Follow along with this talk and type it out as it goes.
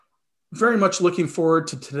Very much looking forward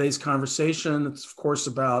to today's conversation. It's, of course,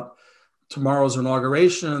 about tomorrow's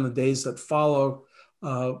inauguration and the days that follow.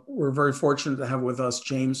 We're very fortunate to have with us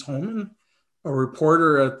James Hohmann, a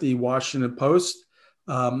reporter at the Washington Post.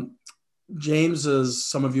 Um, James, as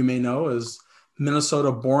some of you may know, is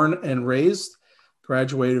Minnesota born and raised,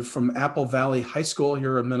 graduated from Apple Valley High School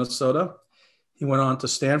here in Minnesota. He went on to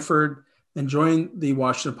Stanford and joined the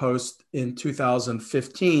Washington Post in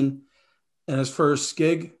 2015, and his first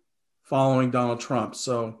gig following Donald Trump.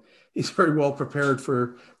 So he's very well prepared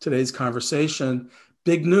for today's conversation.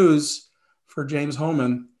 Big news for James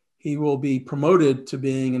Hohmann. He will be promoted to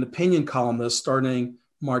being an opinion columnist starting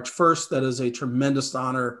March 1st. That is a tremendous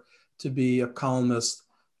honor to be a columnist,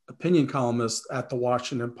 opinion columnist at the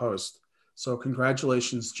Washington Post. So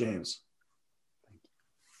congratulations, James.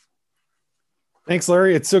 Thanks,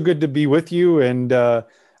 Larry. It's so good to be with you. And I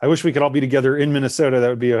wish we could all be together in Minnesota. That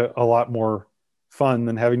would be a lot more fun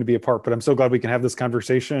than having to be apart. But I'm so glad we can have this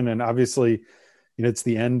conversation. And obviously, it's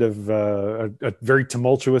the end of a very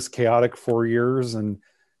tumultuous, chaotic 4 years. And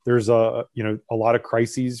there's a lot of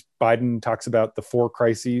crises. Biden talks about the 4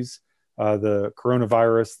 crises, the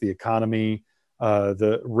coronavirus, the economy,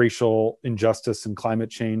 the racial injustice and climate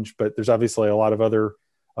change. But there's obviously a lot of other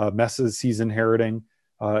messes he's inheriting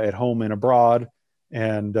at home and abroad.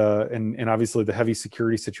 And obviously the heavy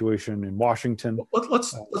security situation in Washington.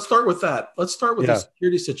 Let's start with that. Let's start with the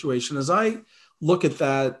security situation. As I look at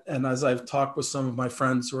that, and as I've talked with some of my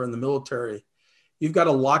friends who are in the military, you've got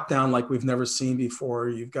a lockdown like we've never seen before.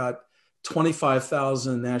 You've got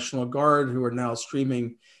 25,000 National Guard who are now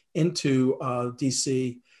streaming into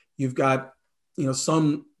DC. You've got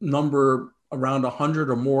some number around 100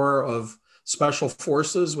 or more of special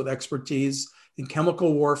forces with expertise in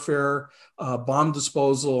chemical warfare, bomb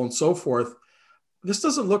disposal, and so forth. This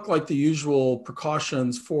doesn't look like the usual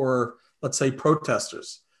precautions for, let's say,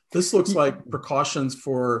 protesters. This looks like precautions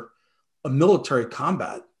for a military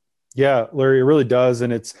combat. Yeah, Larry, it really does.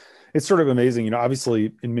 And it's sort of amazing.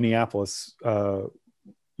 Obviously in Minneapolis,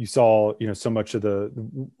 you saw, so much of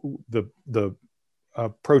the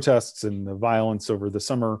protests and the violence over the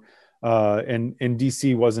summer, and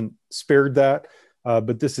DC wasn't spared that.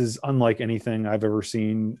 But this is unlike anything I've ever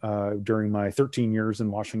seen during my 13 years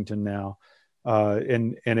in Washington now,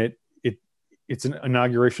 and it's an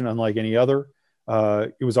inauguration unlike any other.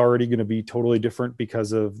 It was already going to be totally different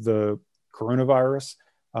because of the coronavirus,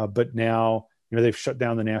 but now they've shut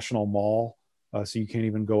down the National Mall, so you can't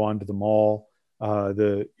even go onto the mall.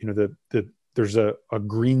 There's a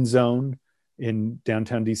green zone in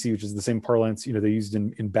downtown DC, which is the same parlance they used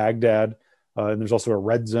in Baghdad. And there's also a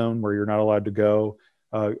red zone where you're not allowed to go.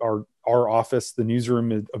 Our office, the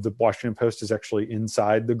newsroom of the Washington Post, is actually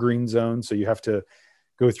inside the green zone, so you have to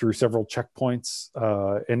go through several checkpoints.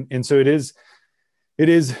 And so it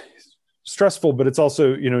is stressful, but it's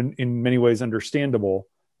also in many ways understandable,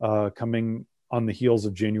 coming on the heels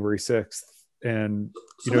of January 6th. And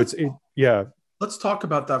let's talk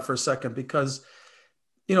about that for a second, because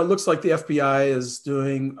it looks like the FBI is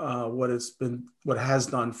doing what has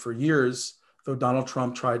done for years, though Donald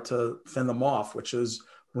Trump tried to fend them off, which is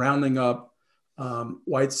rounding up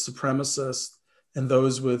white supremacists and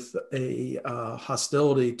those with a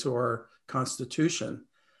hostility to our Constitution.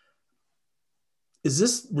 Is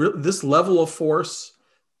this level of force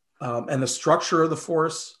and the structure of the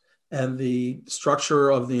force and the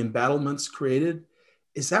structure of the embattlements created,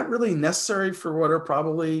 is that really necessary for what are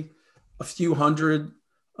probably a few hundred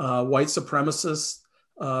white supremacists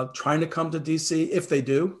trying to come to DC, if they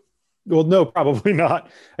do? Well, no, probably not.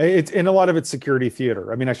 It's in a lot of it's security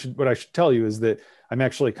theater. I mean, what I should tell you is that I'm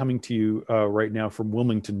actually coming to you right now from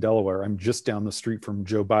Wilmington, Delaware. I'm just down the street from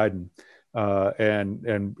Joe Biden,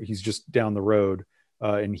 and he's just down the road.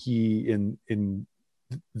 And he in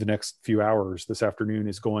the next few hours this afternoon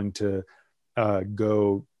is going to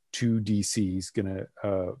go to DC. He's going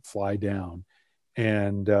to fly down,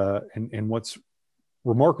 and what's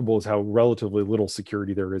remarkable is how relatively little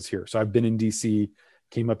security there is here. So I've been in DC,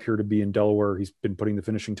 came up here to be in Delaware. He's been putting the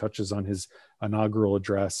finishing touches on his inaugural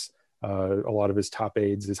address. A lot of his top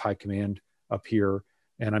aides, his high command up here.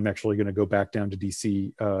 And I'm actually going to go back down to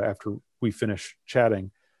DC after we finish chatting.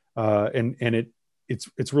 And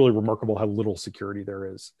it's really remarkable how little security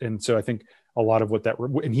there is. And so I think a lot of what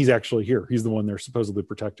and he's actually here. He's the one they're supposedly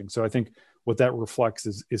protecting. So I think what that reflects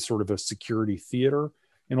is sort of a security theater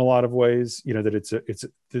in a lot of ways, that it's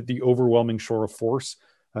the overwhelming show of force.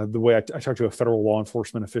 The way I talked to a federal law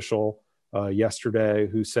enforcement official yesterday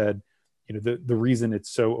who said, the reason it's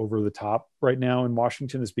so over the top right now in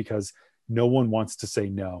Washington is because no one wants to say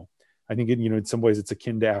no. I think in some ways it's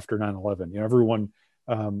akin to after 9/11. Everyone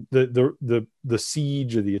The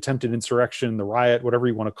siege or the attempted insurrection, the riot, whatever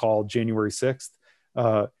you want to call January 6th,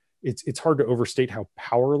 it's hard to overstate how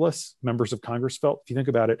powerless members of Congress felt. If you think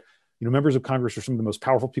about it, members of Congress are some of the most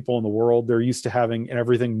powerful people in the world. They're used to having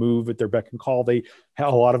everything move at their beck and call. They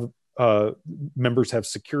have a lot of members have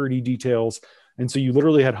security details. And so you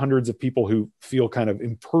literally had hundreds of people who feel kind of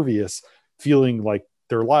impervious, feeling like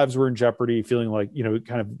their lives were in jeopardy, feeling like,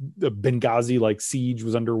 kind of the Benghazi-like siege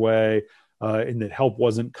was underway, and that help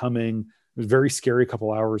wasn't coming. It was very scary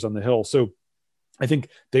couple hours on the Hill. So I think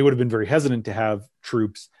they would have been very hesitant to have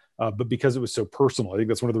troops, but because it was so personal, I think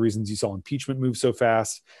that's one of the reasons you saw impeachment move so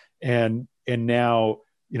fast. And now,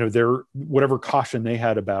 their whatever caution they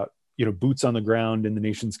had about, boots on the ground in the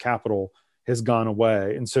nation's capital has gone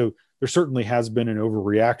away. And so there certainly has been an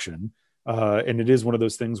overreaction. And it is one of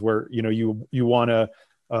those things where, you want to,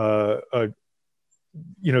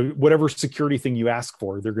 whatever security thing you ask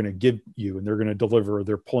for, they're going to give you and they're going to deliver.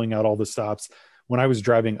 They're pulling out all the stops. When I was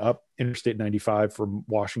driving up Interstate 95 from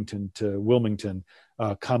Washington to Wilmington,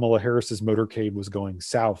 Kamala Harris's motorcade was going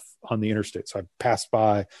south on the interstate. So I passed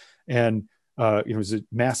by and, it was a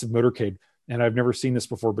massive motorcade. And I've never seen this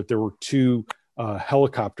before, but there were two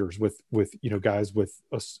helicopters with guys with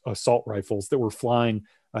assault rifles that were flying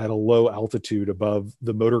at a low altitude above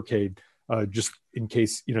the motorcade, just in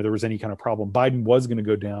case, there was any kind of problem. Biden was going to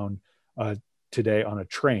go down today on a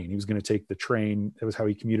train. He was going to take the train. That was how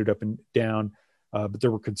he commuted up and down. But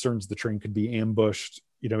there were concerns the train could be ambushed,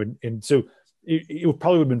 and so it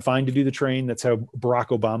probably would have been fine to do the train. That's how Barack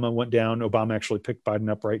Obama went down. Obama actually picked Biden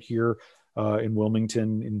up right here in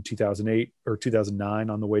Wilmington in 2008 or 2009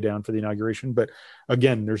 on the way down for the inauguration. But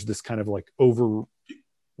again, there's this kind of like overreaction.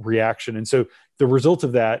 And so the result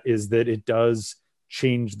of that is that it does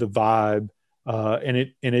change the vibe.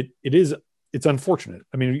 It's unfortunate.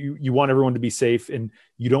 I mean, you want everyone to be safe and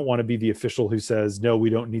you don't want to be the official who says, no, we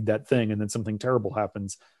don't need that thing. And then something terrible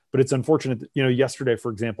happens. But it's unfortunate that, yesterday,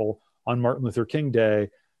 for example, on Martin Luther King Day,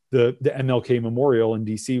 the MLK Memorial in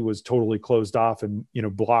DC was totally closed off and,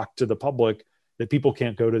 blocked to the public, that people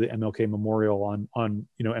can't go to the MLK Memorial on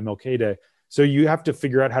MLK Day. So you have to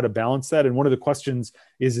figure out how to balance that. And one of the questions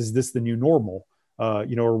is this the new normal?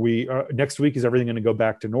 Are we next week, is everything going to go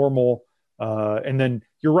back to normal? And then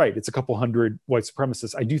you're right, it's a couple hundred white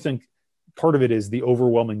supremacists. I do think part of it is the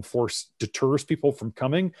overwhelming force deters people from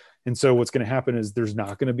coming. And so what's going to happen is there's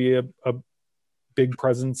not going to be a big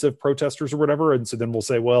presence of protesters or whatever. And so then we'll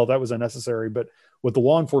say, well, that was unnecessary. But what the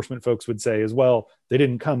law enforcement folks would say is, well, they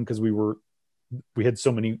didn't come because we had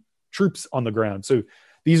so many troops on the ground. So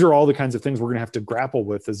these are all the kinds of things we're going to have to grapple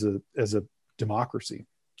with as a democracy.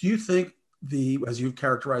 Do you think as you've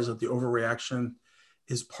characterized it, the overreaction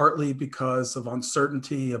is partly because of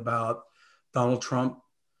uncertainty about Donald Trump?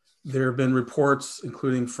 There have been reports,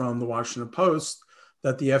 including from the Washington Post,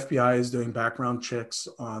 that the FBI is doing background checks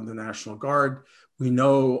on the National Guard. We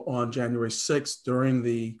know on January 6th, during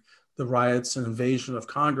the riots and invasion of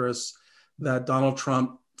Congress, that Donald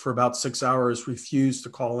Trump, for about 6 hours, refused to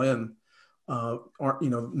call in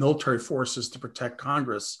military forces to protect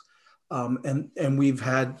Congress. And we've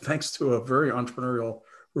had, thanks to a very entrepreneurial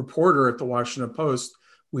reporter at the Washington Post,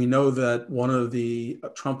 we know that one of the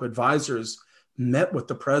Trump advisors met with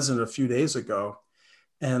the president a few days ago,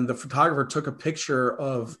 and the photographer took a picture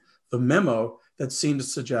of the memo that seemed to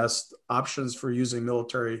suggest options for using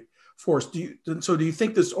military force. Do you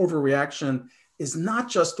think this overreaction is not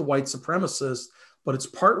just the white supremacists, but it's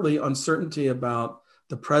partly uncertainty about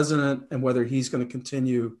the president and whether he's going to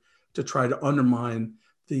continue to try to undermine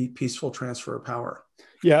the peaceful transfer of power?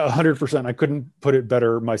 Yeah, 100%. I couldn't put it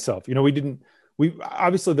better myself. We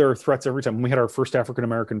obviously there are threats every time. When we had our first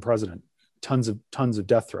African-American president, tons of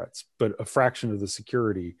death threats, but a fraction of the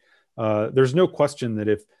security. There's no question that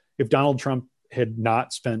if Donald Trump had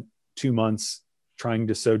not spent 2 months trying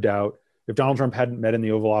to sow doubt, if Donald Trump hadn't met in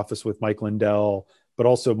the Oval Office with Mike Lindell, but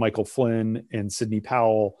also Michael Flynn and Sidney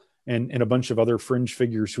Powell and a bunch of other fringe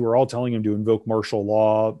figures who are all telling him to invoke martial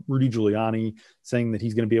law, Rudy Giuliani saying that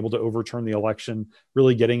he's going to be able to overturn the election,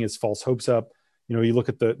 really getting his false hopes up. You look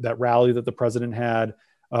at that rally that the president had.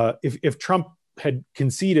 If Trump had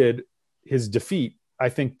conceded his defeat, I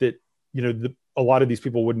think that, a lot of these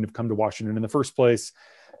people wouldn't have come to Washington in the first place.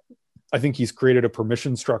 I think he's created a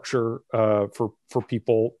permission structure for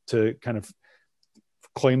people to kind of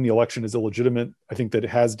claim the election as illegitimate. I think that it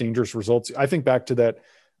has dangerous results. I think back to that,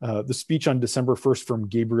 the speech on December 1st from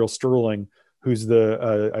Gabriel Sterling, who's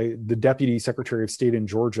the deputy secretary of state in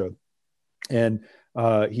Georgia. And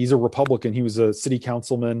he's a Republican. He was a city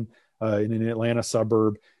councilman in an Atlanta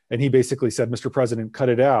suburb. And he basically said, Mr. President, cut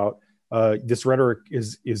it out. This rhetoric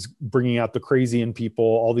is bringing out the crazy in people.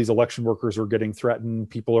 All these election workers are getting threatened.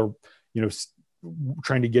 People are,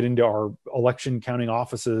 trying to get into our election counting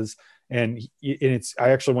offices. And I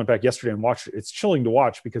actually went back yesterday and watched it. It's chilling to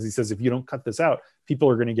watch because he says, if you don't cut this out, people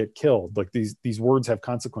are going to get killed. Like these words have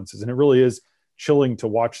consequences. And it really is chilling to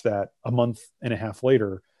watch that a month and a half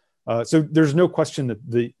later. So there's no question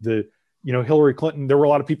that the Hillary Clinton, there were a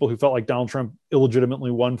lot of people who felt like Donald Trump illegitimately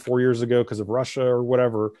won 4 years ago because of Russia or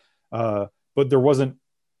whatever. But there wasn't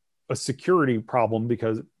a security problem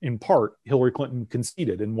because, in part, Hillary Clinton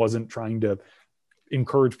conceded and wasn't trying to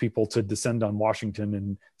encourage people to descend on Washington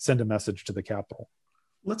and send a message to the Capitol.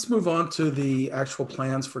 Let's move on to the actual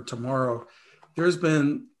plans for tomorrow. There's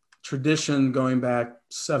been tradition going back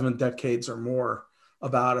 7 decades or more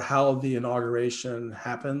about how the inauguration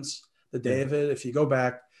happens, the day of it. If you go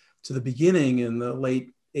back to the beginning in the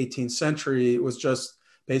late 18th century, it was just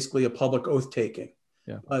basically a public oath taking.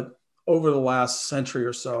 Yeah. But over the last century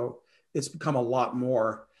or so, it's become a lot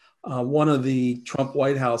more. One of the Trump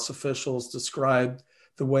White House officials described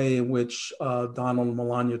the way in which Donald and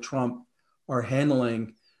Melania Trump are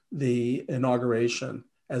handling the inauguration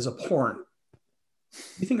as abhorrent.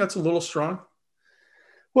 You think that's a little strong?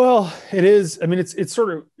 Well, it is. I mean, it's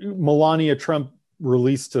sort of, Melania Trump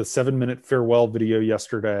released a 7-minute farewell video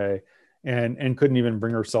yesterday and couldn't even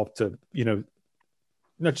bring herself to,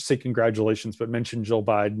 not just say congratulations, but mention Joe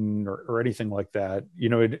Biden or anything like that.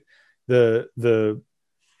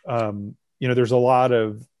 There's a lot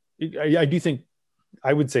of, I do think,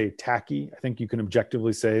 I would say tacky. I think you can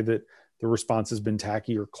objectively say that the response has been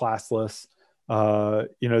tacky or classless.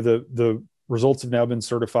 The results have now been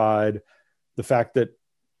certified. The fact that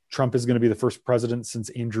Trump is going to be the first president since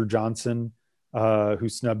Andrew Johnson, who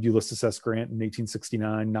snubbed Ulysses S. Grant in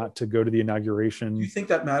 1869, not to go to the inauguration. Do you think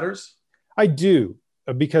that matters? I do,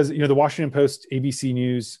 because, the Washington Post ABC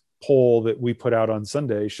News poll that we put out on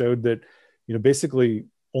Sunday showed that, basically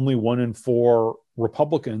only 1 in 4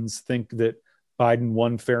 Republicans think that Biden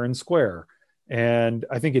won fair and square. And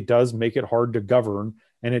I think it does make it hard to govern,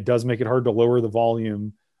 and it does make it hard to lower the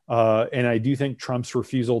volume. And I do think Trump's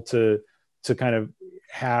refusal to kind of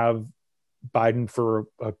have Biden for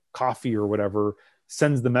a coffee or whatever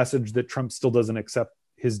sends the message that Trump still doesn't accept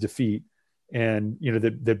his defeat. And,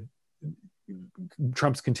 that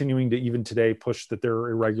Trump's continuing to even today push that there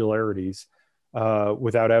are irregularities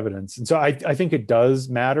without evidence. And so I think it does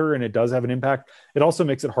matter, and it does have an impact. It also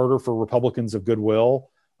makes it harder for Republicans of goodwill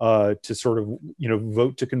to sort of,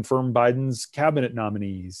 vote to confirm Biden's cabinet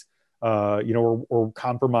nominees, or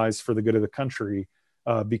compromise for the good of the country,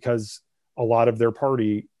 because a lot of their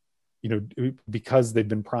party, because they've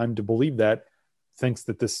been primed to believe that, thinks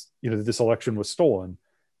that this election was stolen.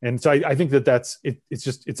 And so I think that's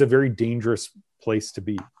it's a very dangerous place to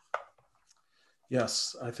be.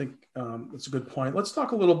 Yes, I think that's a good point. Let's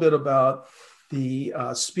talk a little bit about the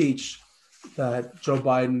speech that Joe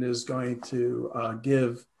Biden is going to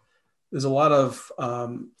give. There's a lot of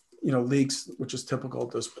leaks, which is typical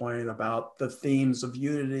at this point, about the themes of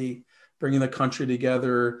unity, bringing the country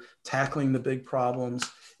together, tackling the big problems.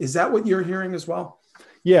 Is that what you're hearing as well?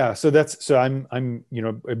 Yeah. So I'm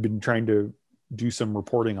I've been trying to do some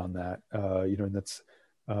reporting on that, and that's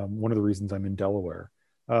one of the reasons I'm in Delaware.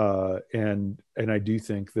 And I do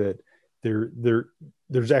think that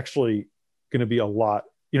there's actually going to be a lot,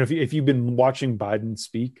 if you've been watching Biden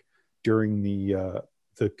speak during the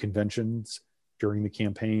conventions, during the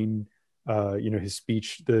campaign, his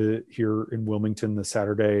speech here in Wilmington the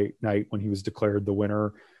Saturday night when he was declared the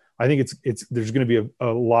winner, I think there's going to be a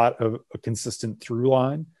lot of a consistent through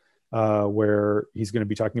line where he's going to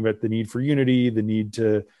be talking about the need for unity, the need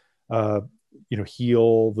to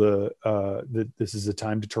heal, that this is a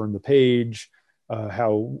time to turn the page,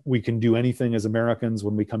 how we can do anything as Americans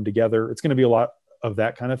when we come together. It's going to be a lot of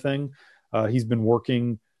that kind of thing. He's been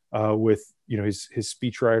working with his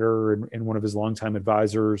speechwriter and one of his longtime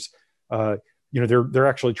advisors. They're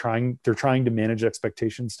actually trying to manage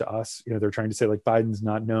expectations to us. They're trying to say, like, Biden's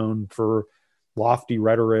not known for lofty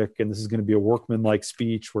rhetoric, and this is going to be a workmanlike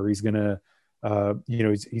speech where he's going to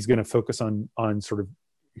he's going to focus on sort of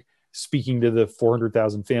speaking to the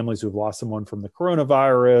 400,000 families who have lost someone from the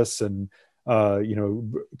coronavirus, and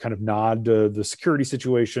kind of nod to the security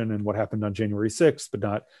situation and what happened on January 6th, but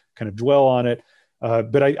not kind of dwell on it.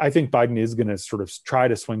 But I think Biden is going to sort of try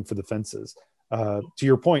to swing for the fences. To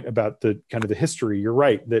your point about the kind of the history, you're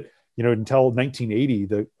right that, until 1980,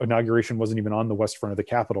 the inauguration wasn't even on the west front of the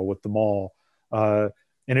Capitol with the mall. And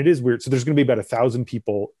it is weird. So there's going to be about 1,000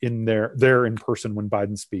 people there in person when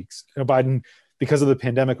Biden speaks. Biden, because of the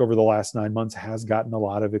pandemic over the last 9 months, has gotten a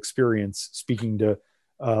lot of experience speaking to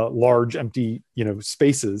large empty,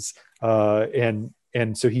 spaces. And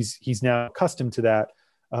so he's now accustomed to that.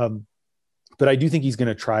 But I do think he's going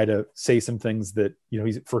to try to say some things that,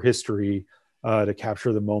 he's for history, to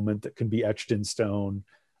capture the moment that can be etched in stone.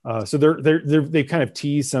 So they kind of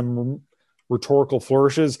tease some rhetorical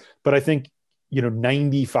flourishes, but I think,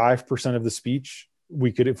 95% of the speech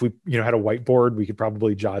we could, if we, had a whiteboard, we could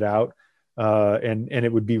probably jot out, and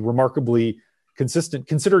it would be remarkably consistent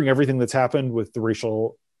considering everything that's happened with the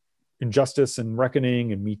racial injustice and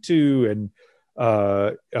reckoning and Me Too and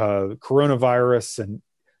coronavirus and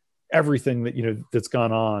everything that, that's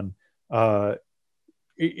gone on.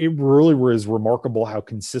 It really was remarkable how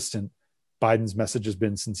consistent Biden's message has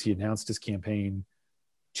been since he announced his campaign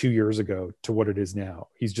 2 years ago to what it is now.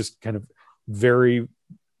 He's just kind of very,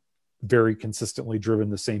 very consistently driven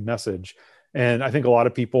the same message. And I think a lot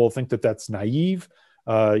of people think that that's naive,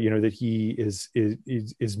 that he is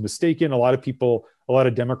mistaken. A lot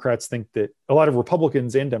of Democrats think that, a lot of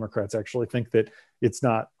Republicans and Democrats actually think that it's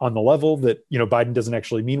not on the level, that, Biden doesn't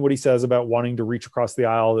actually mean what he says about wanting to reach across the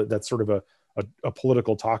aisle, that's sort of a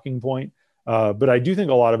political talking point. But I do think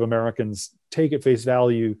a lot of Americans take at face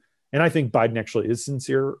value, and I think Biden actually is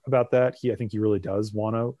sincere about that. I think he really does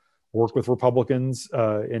want to work with Republicans,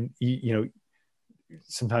 and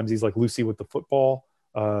sometimes he's like Lucy with the football,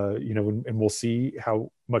 and we'll see how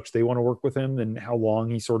much they want to work with him and how long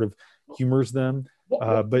he sort of humors them.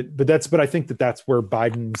 But I think that's where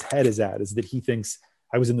Biden's head is at, is that he thinks,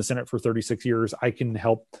 I was in the Senate for 36 years. I can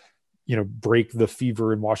help, break the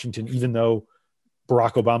fever in Washington, even though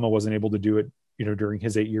Barack Obama wasn't able to do it, during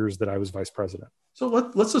his 8 years that I was vice president. So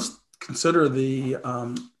let's just consider the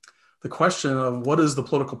question of what is the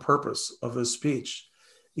political purpose of his speech.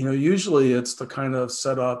 Usually it's to kind of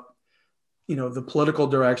set up, the political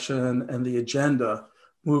direction and the agenda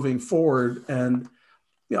moving forward. And,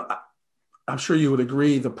 I'm sure you would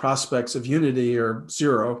agree the prospects of unity are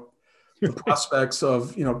zero. The prospects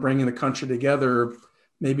of, bringing the country together,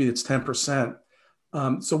 maybe it's 10%.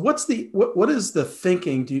 So what is the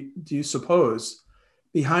thinking, do you suppose,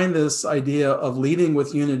 behind this idea of leading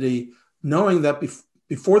with unity, knowing that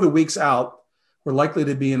before the week's out, we're likely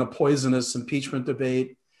to be in a poisonous impeachment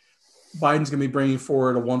debate? Biden's going to be bringing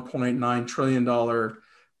forward a $1.9 trillion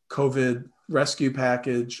COVID rescue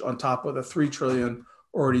package on top of the $3 trillion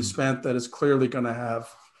already spent that is clearly going to have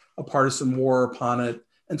a partisan war upon it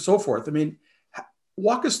and so forth. I mean,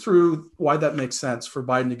 walk us through why that makes sense for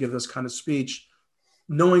Biden to give this kind of speech,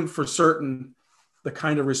 knowing for certain the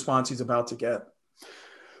kind of response he's about to get.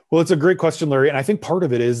 Well, it's a great question, Larry. And I think part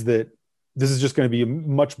of it is that this is just going to be a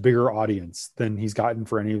much bigger audience than he's gotten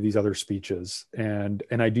for any of these other speeches. And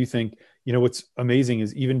I do think, what's amazing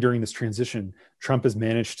is even during this transition, Trump has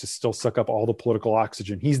managed to still suck up all the political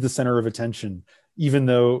oxygen. He's the center of attention, even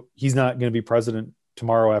though he's not going to be president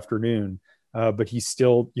tomorrow afternoon. But he's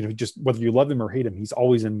still, just whether you love him or hate him, he's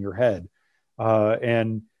always in your head.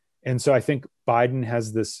 And so I think Biden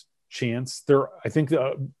has this chance there. I think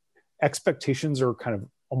the expectations are kind of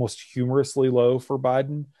almost humorously low for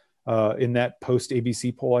Biden. In that post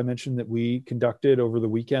ABC poll I mentioned that we conducted over the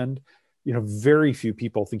weekend, very few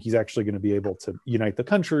people think he's actually going to be able to unite the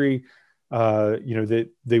country. They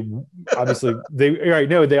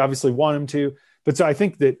obviously want him to, but so I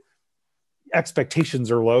think that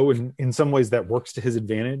expectations are low, and in some ways that works to his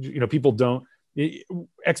advantage.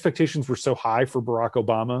 Expectations were so high for Barack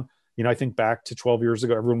Obama. I think back to 12 years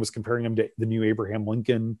ago, everyone was comparing him to the new Abraham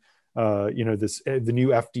Lincoln. The new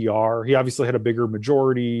FDR. He obviously had a bigger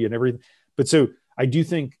majority and everything. But so I do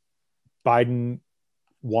think Biden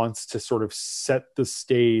wants to sort of set the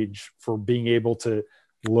stage for being able to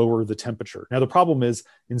lower the temperature. Now, the problem is,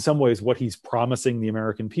 in some ways, what he's promising the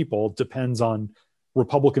American people depends on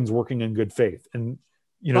Republicans working in good faith. And,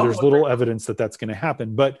 there's little evidence that that's going to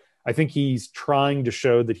happen. But I think he's trying to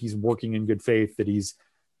show that he's working in good faith, that he's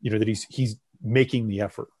making the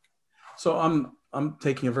effort. So I'm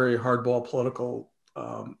taking a very hardball political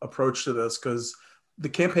approach to this because the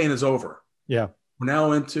campaign is over. Yeah. We're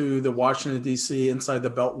now into the Washington, D.C., inside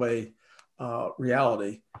the Beltway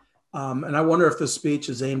reality. And I wonder if this speech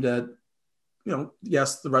is aimed at,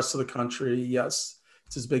 yes, the rest of the country. Yes,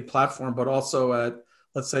 it's his big platform, but also at,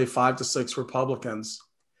 let's say, 5 to 6 Republicans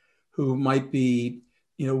who might be,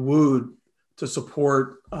 wooed to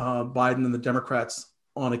support Biden and the Democrats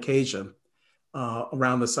on occasion.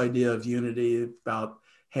 Around this idea of unity, about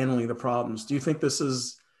handling the problems. Do you think this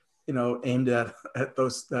is, aimed at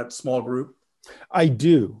that small group? I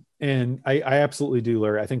do. And I absolutely do,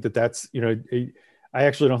 Larry. I think that's, I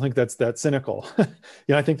actually don't think that's that cynical.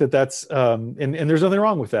 I think that's, and there's nothing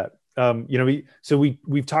wrong with that.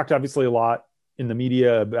 We've talked obviously a lot in the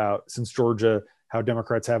media about, since Georgia, how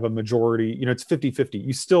Democrats have a majority. It's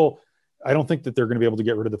 50-50. I don't think that they're going to be able to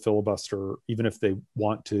get rid of the filibuster, even if they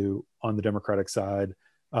want to, on the Democratic side.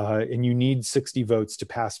 And you need 60 votes to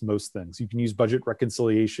pass most things. You can use budget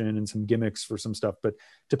reconciliation and some gimmicks for some stuff, but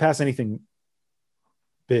to pass anything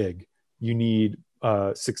big, you need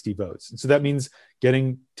 60 votes. And so that means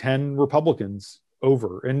getting 10 Republicans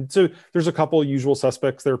over. And so there's a couple of usual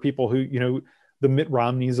suspects. There are people who, the Mitt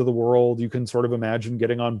Romneys of the world, you can sort of imagine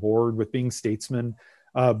getting on board with being statesmen.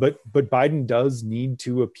 But Biden does need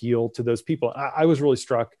to appeal to those people. I was really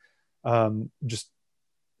struck just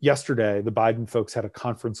yesterday. The Biden folks had a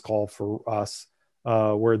conference call for us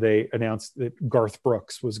where they announced that Garth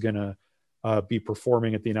Brooks was going to be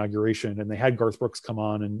performing at the inauguration, and they had Garth Brooks come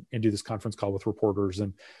on and do this conference call with reporters.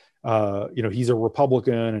 And he's a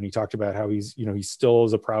Republican, and he talked about how he still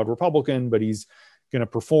is a proud Republican, but he's going to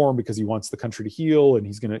perform because he wants the country to heal, and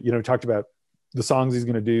he's going to talked about the songs he's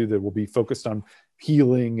going to do that will be focused on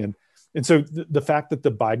healing. And so the fact that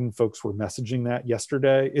the Biden folks were messaging that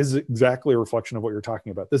yesterday is exactly a reflection of what you're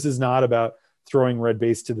talking about. This is not about throwing red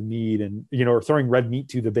base to the meat or throwing red meat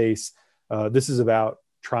to the base. This is about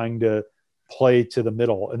trying to play to the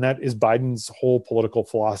middle. And that is Biden's whole political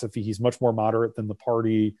philosophy. He's much more moderate than the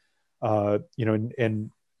party,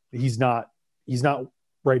 and he's not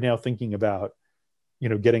right now thinking about,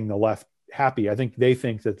 getting the left happy. I think they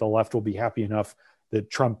think that the left will be happy enough that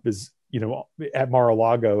Trump is, at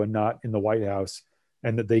Mar-a-Lago and not in the White House,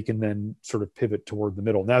 and that they can then sort of pivot toward the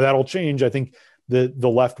middle. Now that'll change. I think the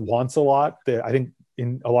left wants a lot. I think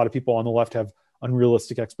a lot of people on the left have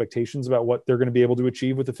unrealistic expectations about what they're going to be able to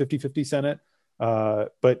achieve with the 50-50 Senate.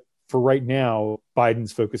 But for right now,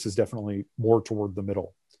 Biden's focus is definitely more toward the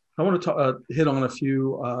middle. I want to hit on a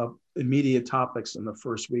few immediate topics in the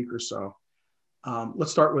first week or so.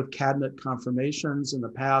 Let's start with cabinet confirmations. In the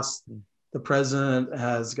past, the president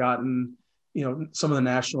has gotten, some of the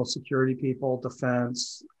national security people,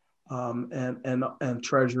 defense, and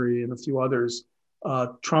Treasury, and a few others.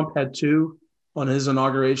 Trump had 2 on his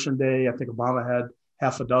inauguration day. I think Obama had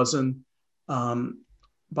half a dozen.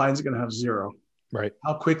 Biden's going to have 0. Right.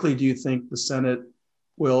 How quickly do you think the Senate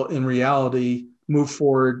will, in reality, move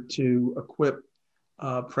forward to equip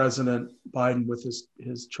President Biden with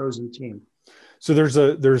his chosen team? So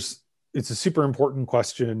it's a super important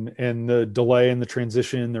question, and the delay in the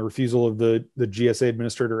transition, the refusal of the GSA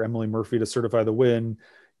administrator, Emily Murphy, to certify the win,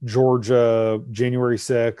 Georgia, January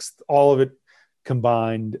 6th, all of it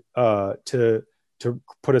combined to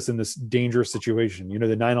put us in this dangerous situation.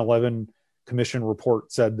 The 9/11 Commission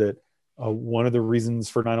report said that one of the reasons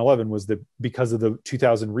for 9/11 was that because of the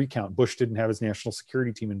 2000 recount, Bush didn't have his national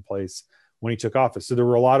security team in place when he took office. So there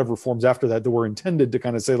were a lot of reforms after that were intended to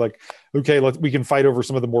kind of say, like, okay, we can fight over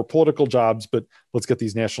some of the more political jobs, but let's get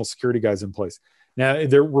these national security guys in place. Now,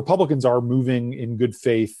 Republicans are moving in good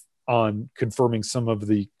faith on confirming some of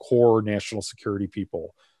the core national security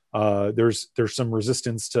people. There's some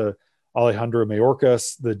resistance to Alejandro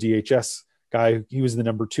Mayorkas, the DHS guy. He was the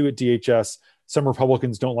number 2 at DHS. Some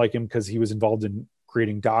Republicans don't like him because he was involved in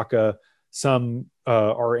creating DACA. Some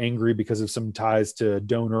are angry because of some ties to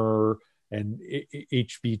donor and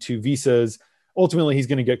HB2 visas. Ultimately, he's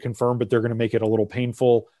going to get confirmed, but they're going to make it a little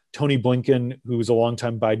painful. Tony Blinken, who was a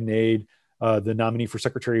longtime Biden aide, the nominee for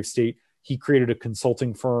Secretary of State, he created a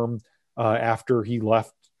consulting firm after he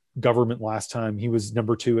left government last time. He was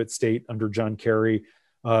number 2 at state under John Kerry,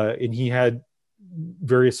 and he had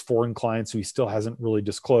various foreign clients who he still hasn't really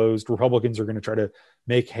disclosed. Republicans are going to try to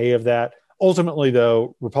make hay of that. Ultimately,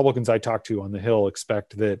 though, Republicans I talked to on the Hill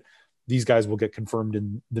expect that these guys will get confirmed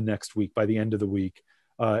in the next week, by the end of the week.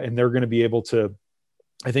 And they're going to be able to,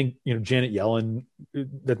 I think, Janet Yellen,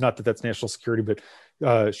 not that that's national security,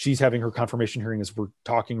 but she's having her confirmation hearing as we're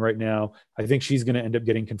talking right now. I think she's going to end up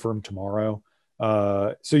getting confirmed tomorrow.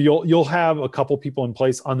 So you'll have a couple people in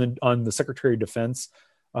place on the Secretary of Defense.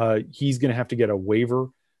 He's going to have to get a waiver,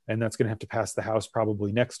 and that's going to have to pass the House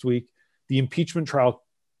probably next week. The impeachment trial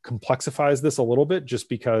complexifies this a little bit, just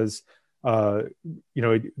because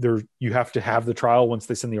you have to have the trial once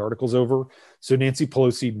they send the articles over. So Nancy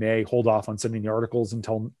Pelosi may hold off on sending the articles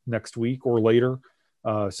until next week or later,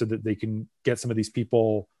 so that they can get some of these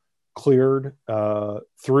people cleared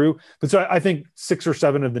through. But so I think 6 or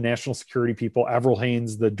 7 of the national security people, Avril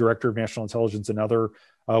Haines, the director of national intelligence, and other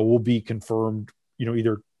will be confirmed,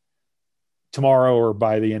 either tomorrow or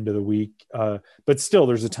by the end of the week. But still,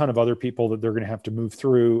 there's a ton of other people that they're going to have to move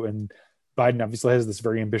through. And Biden obviously has this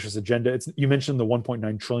very ambitious agenda. You mentioned the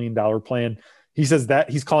 $1.9 trillion plan. He says that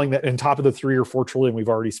he's calling that on top of the 3 or 4 trillion we've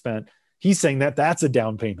already spent. He's saying that that's a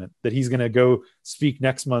down payment, that he's going to go speak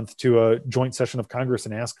next month to a joint session of Congress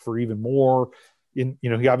and ask for even more.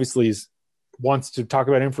 He obviously is wants to talk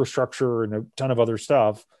about infrastructure and a ton of other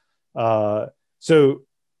stuff. So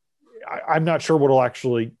I'm not sure what'll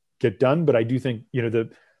actually get done, but I do think,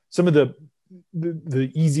 some of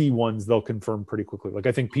the easy ones they'll confirm pretty quickly. Like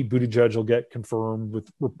I think Pete Buttigieg will get confirmed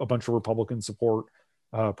with a bunch of Republican support,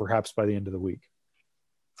 perhaps by the end of the week.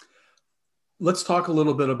 Let's talk a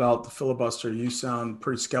little bit about the filibuster. You sound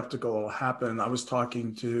pretty skeptical it'll happen. I was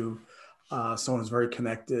talking to someone who's very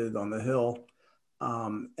connected on the Hill,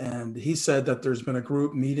 and he said that there's been a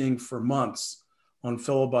group meeting for months on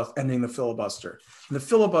ending the filibuster. And the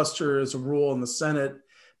filibuster is a rule in the Senate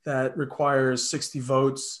that requires 60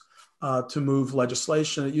 votes to move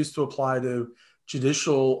legislation. It used to apply to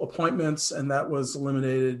judicial appointments, and that was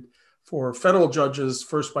eliminated for federal judges,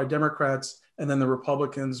 first by Democrats, and then the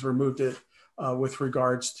Republicans removed it with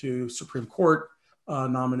regards to Supreme Court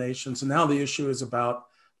nominations. And now the issue is about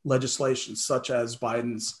legislation such as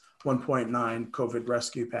Biden's 1.9 COVID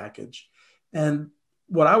rescue package. And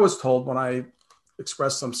what I was told when I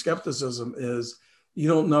expressed some skepticism is you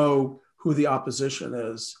don't know who the opposition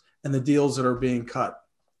is and the deals that are being cut.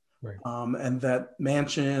 Right. And that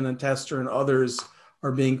Manchin and Tester and others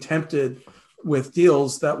are being tempted with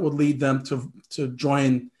deals that would lead them to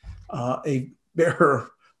join a bare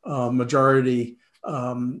majority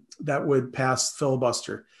that would pass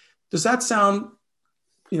filibuster. Does that sound,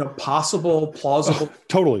 possible, plausible?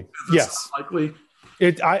 Totally. Yes. Likely.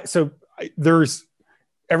 There's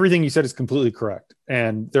everything you said is completely correct.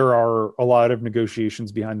 And there are a lot of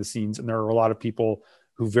negotiations behind the scenes, and there are a lot of people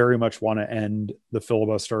who very much want to end the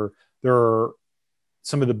filibuster. There are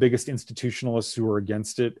some of the biggest institutionalists who are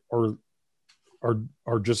against it or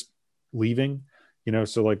are just leaving,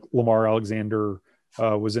 so like Lamar Alexander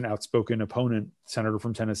was an outspoken opponent, senator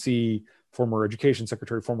from Tennessee, former education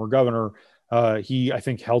secretary, former governor. He, I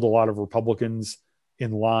think, held a lot of Republicans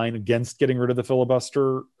in line against getting rid of the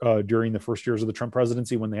filibuster during the first years of the Trump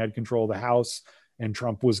presidency when they had control of the House and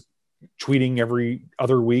Trump was tweeting every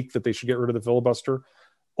other week that they should get rid of the filibuster.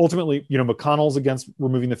 Ultimately, McConnell's against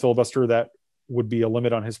removing the filibuster. That would be a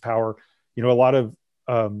limit on his power. A lot of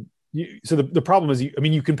so the problem is,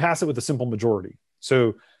 you can pass it with a simple majority.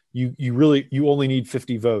 So you only need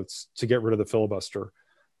 50 votes to get rid of the filibuster.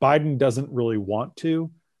 Biden doesn't really want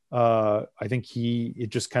to. I think he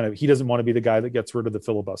doesn't want to be the guy that gets rid of the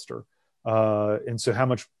filibuster. And so how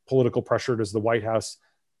much political pressure does the White House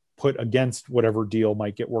put against whatever deal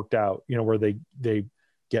might get worked out, where they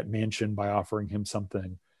get Manchin by offering him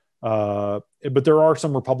something. But there are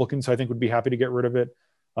some Republicans who I think would be happy to get rid of it.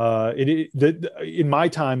 In my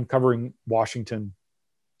time covering Washington,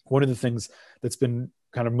 one of the things that's been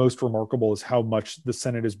kind of most remarkable is how much the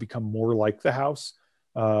Senate has become more like the House.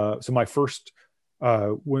 So my first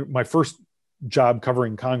job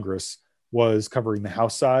covering Congress was covering the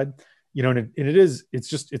House side, and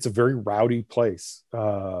it's a very rowdy place.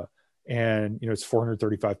 And it's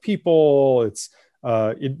 435 people.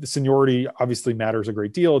 The seniority obviously matters a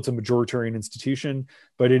great deal. It's a majoritarian institution,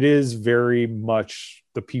 but it is very much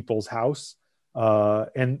the people's house.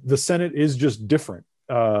 And the Senate is just different.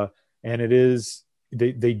 And it is,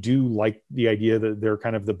 they do like the idea that they're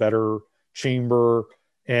kind of the better chamber,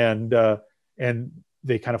 and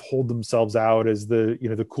they kind of hold themselves out as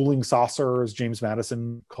the cooling saucer, as James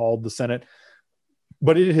Madison called the Senate.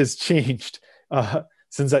 But it has changed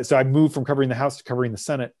since I moved from covering the House to covering the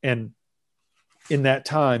Senate. And in that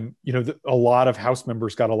time, a lot of House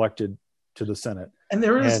members got elected to the Senate. And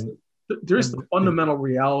there is the fundamental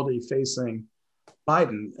reality facing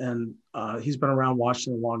Biden, and he's been around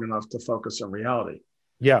Washington long enough to focus on reality.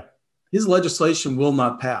 Yeah. His legislation will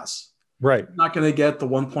not pass. Right. He's not going to get the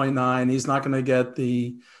 1.9. He's not going to get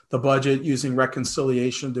the budget using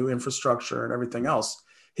reconciliation to infrastructure and everything else.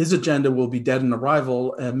 His agenda will be dead in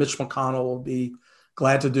arrival, and Mitch McConnell will be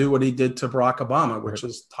glad to do what he did to Barack Obama, which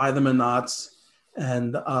is tie them in knots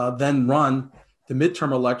and then run the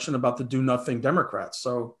midterm election about the do-nothing Democrats.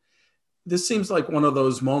 So this seems like one of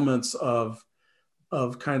those moments of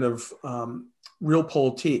kind of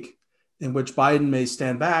realpolitik in which Biden may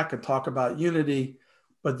stand back and talk about unity,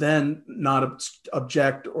 but then not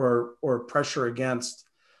object or pressure against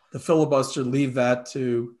the filibuster, leave that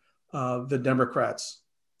to the Democrats.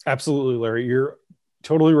 Absolutely, Larry. You're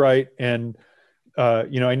totally right. And,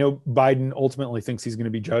 I know Biden ultimately thinks he's going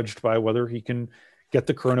to be judged by whether he can get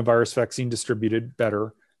the coronavirus vaccine distributed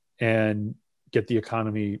better and get the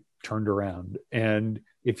economy turned around. And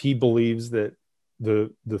if he believes that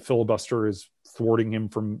the filibuster is thwarting him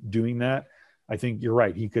from doing that, I think you're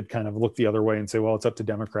right. He could kind of look the other way and say, well, it's up to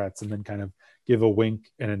Democrats, and then kind of give a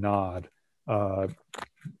wink and a nod, to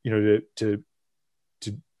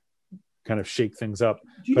kind of shake things up.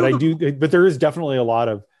 But there is definitely a lot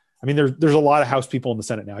of I mean, there's a lot of House people in the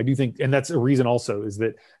Senate now. I do think, and that's a reason also, is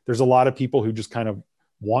that there's a lot of people who just kind of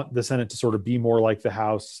want the Senate to sort of be more like the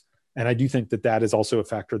House. And I do think that that is also a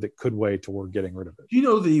factor that could weigh toward getting rid of it. Do you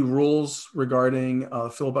know the rules regarding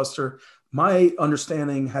filibuster? My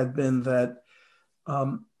understanding had been that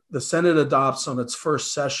the Senate adopts on its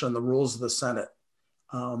first session the rules of the Senate.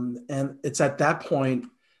 And it's at that point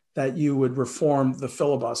that you would reform the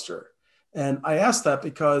filibuster. And I asked that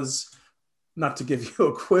because, not to give you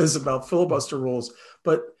a quiz about filibuster rules,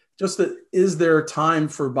 but just that, is there time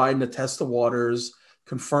for Biden to test the waters,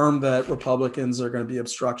 confirm that Republicans are going to be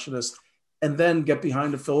obstructionists, and then get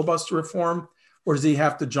behind a filibuster reform? Or does he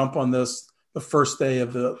have to jump on this the first day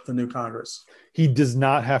of the new Congress? He does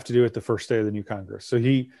not have to do it the first day of the new Congress. So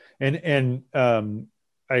he, I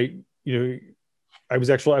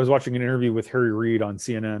was watching an interview with Harry Reid on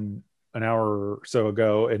CNN an hour or so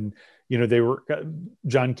ago, and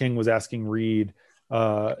John King was asking Reid,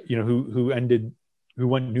 who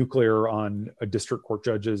went nuclear on district court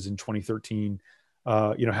judges in 2013.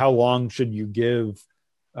 How long should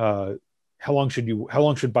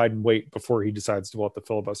Biden wait before he decides to blow up the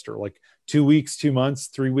filibuster? Like 2 weeks, 2 months,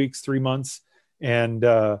 3 weeks, 3 months, and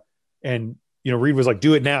Reid was like,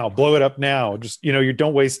 do it now, blow it up now. Just you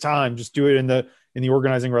don't waste time. Just do it in the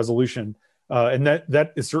organizing resolution. And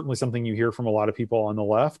that is certainly something you hear from a lot of people on the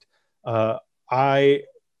left. I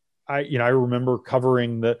remember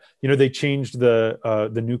covering they changed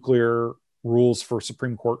the nuclear rules for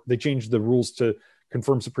Supreme Court. They changed the rules to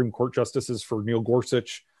confirm Supreme Court justices for Neil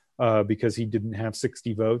Gorsuch because he didn't have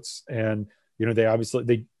 60 votes. And,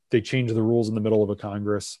 they changed the rules in the middle of a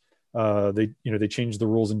Congress. They changed the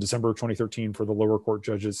rules in December of 2013 for the lower court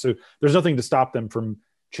judges. So there's nothing to stop them from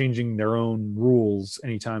changing their own rules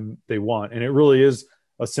anytime they want. And it really is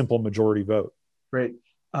a simple majority vote. Great.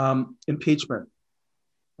 Impeachment.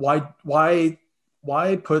 Why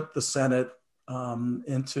put the Senate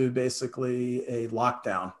into basically a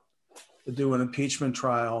lockdown to do an impeachment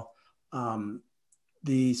trial?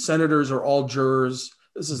 The senators are all jurors.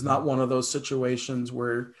 This is not one of those situations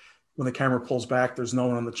where when the camera pulls back, there's no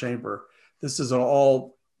one in the chamber. This is an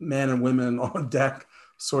all men and women on deck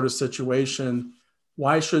sort of situation.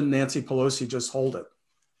 Why shouldn't Nancy Pelosi just hold it?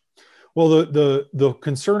 Well, the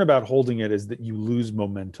concern about holding it is that you lose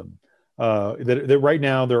momentum. That right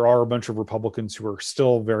now there are a bunch of Republicans who are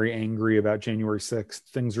still very angry about January 6th.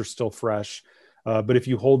 Things are still fresh. But if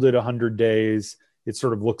you hold it 100 days, it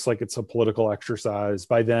sort of looks like it's a political exercise.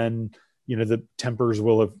 By then, the tempers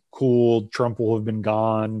will have cooled. Trump will have been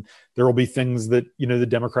gone. There will be things that, the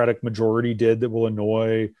Democratic majority did that will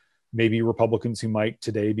annoy maybe Republicans who might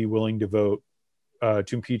today be willing to vote to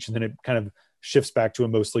impeach. And then it kind of shifts back to a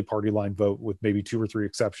mostly party line vote with maybe 2 or 3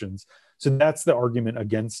 exceptions. So that's the argument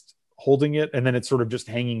against holding it. And then it's sort of just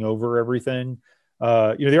hanging over everything.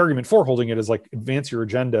 The argument for holding it is like, advance your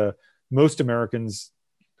agenda.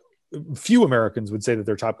 Few Americans would say that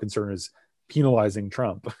their top concern is penalizing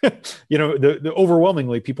Trump. The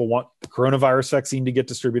overwhelmingly people want the coronavirus vaccine to get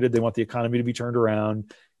distributed. They want the economy to be turned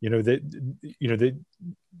around.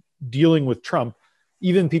 Dealing with Trump,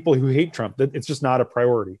 even people who hate Trump, that it's just not a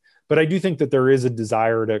priority. But I do think that there is a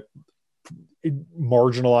desire to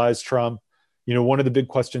marginalize Trump. One of the big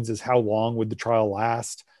questions is, how long would the trial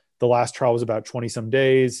last? The last trial was about 20 some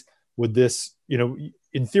days. Would this,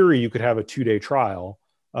 in theory, you could have a 2-day trial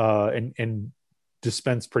and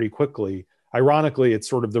dispense pretty quickly. Ironically, it's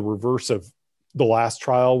sort of the reverse of the last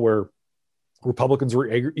trial, where Republicans were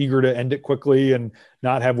eager to end it quickly and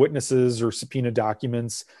not have witnesses or subpoena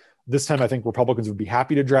documents. This time, I think Republicans would be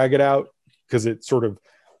happy to drag it out because it sort of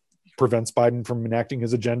prevents Biden from enacting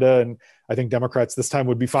his agenda. And I think Democrats this time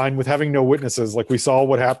would be fine with having no witnesses. Like, we saw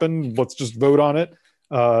what happened. Let's just vote on it.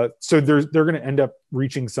 So they're going to end up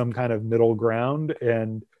reaching some kind of middle ground.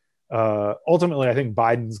 And ultimately, I think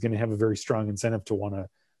Biden's going to have a very strong incentive to want to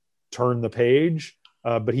turn the page,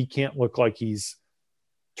 but he can't look like he's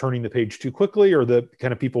turning the page too quickly, or the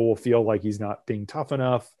kind of people will feel like he's not being tough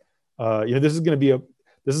enough. This is going to be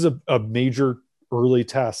a major early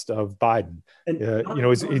test of Biden. And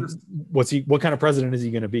what kind of president is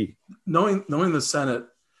he going to be? Knowing the Senate,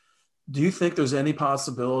 do you think there's any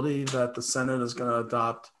possibility that the Senate is going to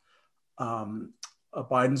adopt a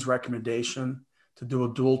Biden's recommendation to do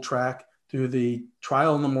a dual track, do the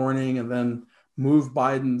trial in the morning and then move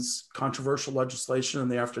Biden's controversial legislation in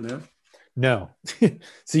the afternoon? No.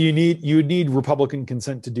 So you would need Republican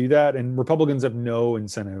consent to do that. And Republicans have no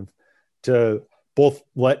incentive to both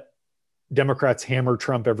let Democrats hammer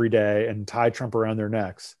Trump every day and tie Trump around their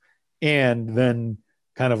necks, and then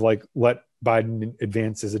kind of like let Biden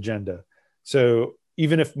advance his agenda. So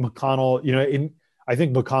even if McConnell, I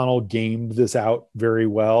think McConnell gamed this out very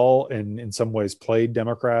well and in some ways played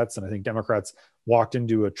Democrats. And I think Democrats walked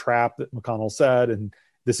into a trap that McConnell said, and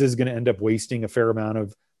this is going to end up wasting a fair amount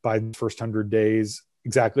of Biden's first 100 days.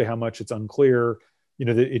 Exactly how much, it's unclear.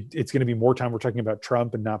 It's going to be more time we're talking about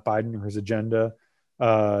Trump and not Biden or his agenda,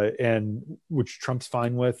 and which Trump's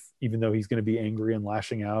fine with, even though he's going to be angry and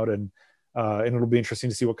lashing out. And it'll be interesting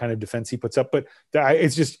to see what kind of defense he puts up. But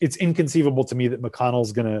it's inconceivable to me that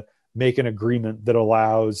McConnell's going to make an agreement that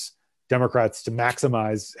allows Democrats to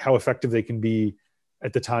maximize how effective they can be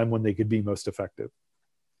at the time when they could be most effective.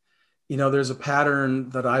 There's a pattern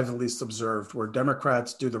that I've at least observed where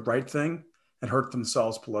Democrats do the right thing and hurt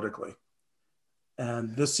themselves politically.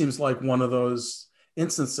 And this seems like one of those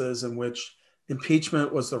instances in which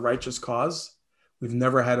impeachment was the righteous cause. We've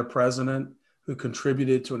never had a president who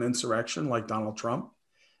contributed to an insurrection like Donald Trump.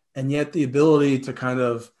 And yet the ability to kind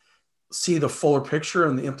of see the fuller picture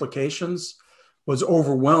and the implications was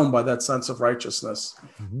overwhelmed by that sense of righteousness.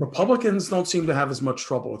 Mm-hmm. Republicans don't seem to have as much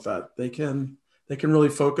trouble with that. They can really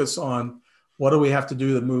focus on what do we have to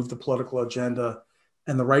do to move the political agenda,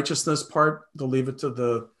 and the righteousness part, they'll leave it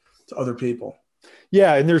to other people.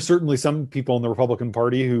 Yeah, and there's certainly some people in the Republican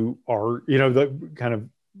Party who are, the kind of,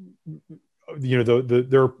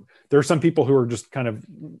 there are some people who are just kind of,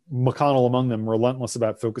 McConnell among them, relentless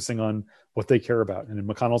about focusing on what they care about. And in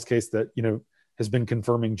McConnell's case, that, has been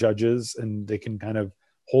confirming judges, and they can kind of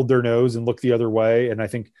hold their nose and look the other way. And I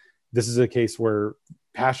think this is a case where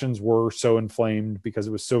passions were so inflamed because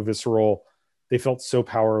it was so visceral. They felt so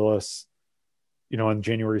powerless, on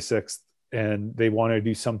January 6th, and they want to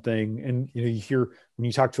do something. And, you hear, when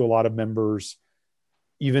you talk to a lot of members,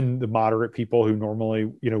 even the moderate people who normally,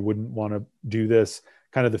 wouldn't want to do this,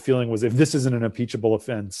 kind of the feeling was, if this isn't an impeachable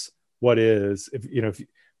offense, what is?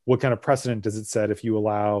 What kind of precedent does it set if you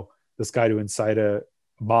allow this guy to incite a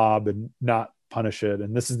mob and not punish it?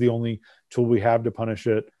 And this is the only tool we have to punish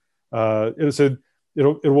it. So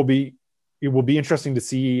it will be interesting to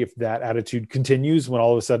see if that attitude continues when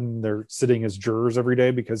all of a sudden they're sitting as jurors every day,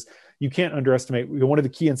 because you can't underestimate. One of the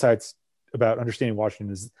key insights about understanding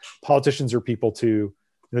Washington is politicians are people too.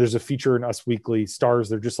 There's a feature in Us Weekly, Stars,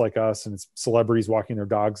 they're just like us, and it's celebrities walking their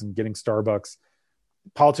dogs and getting Starbucks.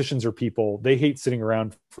 Politicians are people. They hate sitting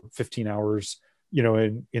around for 15 hours,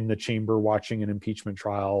 in the chamber watching an impeachment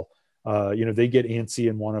trial. They get antsy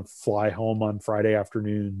and want to fly home on Friday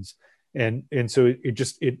afternoons. And so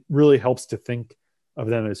it really helps to think of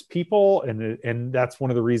them as people. And that's one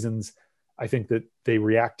of the reasons I think that they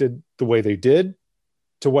reacted the way they did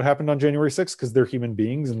to what happened on January 6th, because they're human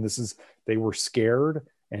beings. And they were scared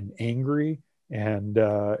and angry. And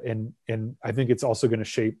I think it's also going to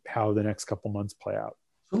shape how the next couple months play out.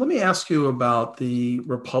 So let me ask you about the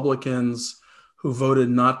Republicans who voted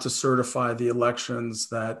not to certify the elections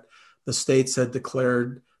that the states had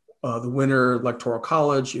declared the winner electoral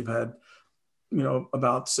college. You've had,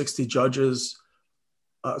 about 60 judges,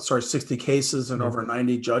 60 cases and over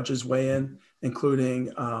 90 judges weigh in, including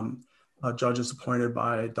judges appointed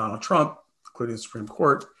by Donald Trump, including the Supreme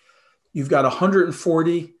Court. You've got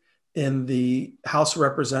 140 in the House of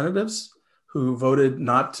Representatives who voted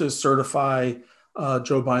not to certify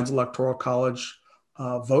Joe Biden's electoral college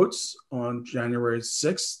votes on January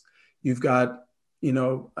 6th. You've got,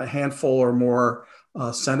 a handful or more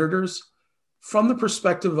senators. From the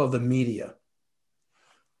perspective of the media,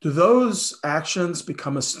 do those actions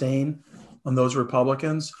become a stain on those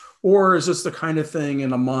Republicans? Or is this the kind of thing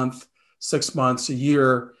in a month, 6 months, a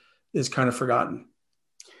year is kind of forgotten?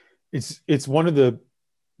 It's one of the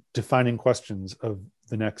defining questions of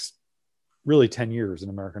the next really 10 years in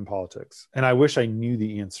American politics. And I wish I knew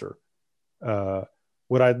the answer.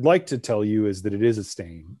 What I'd like to tell you is that it is a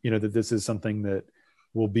stain, that this is something that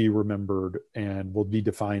will be remembered and will be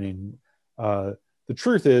defining. The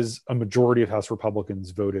truth is, a majority of House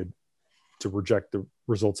Republicans voted to reject the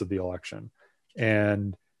results of the election.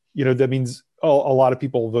 And, that means a lot of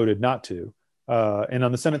people voted not to. And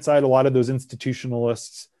on the Senate side, a lot of those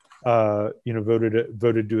institutionalists,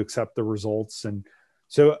 voted to accept the results. And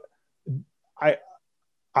so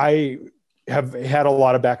I have had a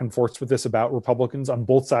lot of back and forths with this about Republicans on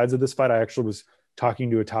both sides of this fight. I actually was talking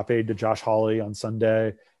to a top aide to Josh Hawley on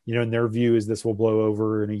Sunday. And their view is this will blow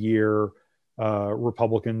over in a year.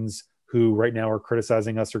 Republicans who right now are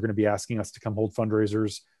criticizing us are going to be asking us to come hold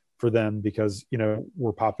fundraisers for them because,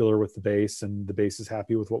 we're popular with the base and the base is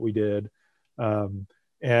happy with what we did. And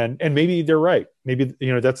maybe they're right. Maybe,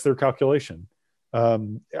 that's their calculation.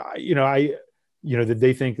 That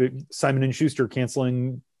they think that Simon & Schuster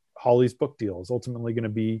canceling Hawley's book deal is ultimately going to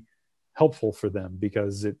be helpful for them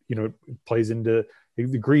because it plays into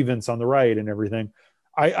the grievance on the right and everything.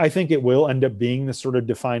 I think it will end up being the sort of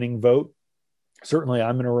defining vote. Certainly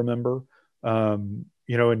I'm going to remember, and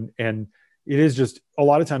it is just a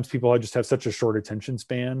lot of times people just have such a short attention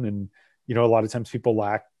span. And, a lot of times people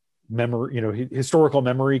lack memory, historical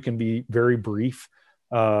memory can be very brief,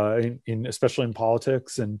 especially in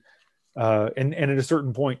politics. And at a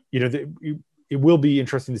certain point, it will be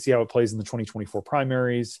interesting to see how it plays in the 2024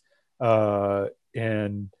 primaries.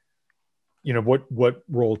 And, what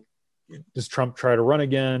role does Trump try to run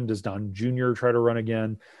again? Does Don Jr. try to run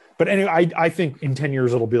again? But anyway, I think in 10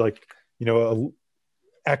 years, it'll be like, a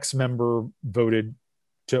X member voted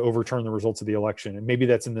to overturn the results of the election. And maybe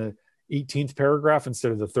that's in the 18th paragraph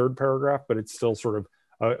instead of the third paragraph, but it's still sort of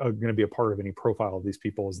going to be a part of any profile of these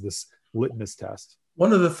people as this litmus test.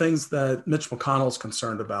 One of the things that Mitch McConnell is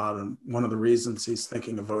concerned about, and one of the reasons he's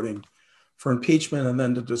thinking of voting for impeachment and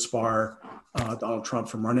then to disbar Donald Trump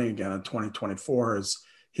from running again in 2024, is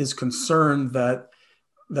his concern that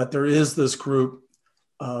there is this group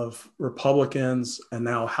of Republicans and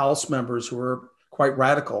now House members who are quite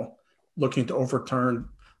radical, looking to overturn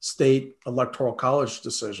state electoral college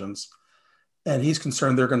decisions. And he's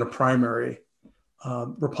concerned they're going to primary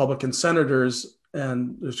Republican senators,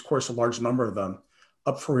 and there's, of course, a large number of them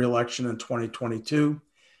up for re-election in 2022.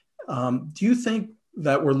 Do you think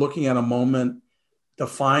that we're looking at a moment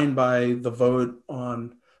defined by the vote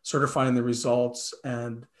on certifying the results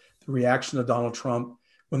and the reaction to Donald Trump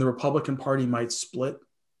when the Republican Party might split?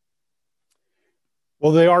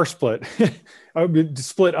 Well, they are split.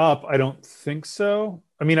 Split up, I don't think so.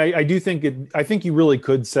 I mean, I do think I think you really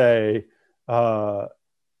could say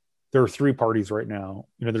there are three parties right now.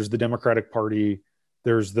 There's the Democratic Party,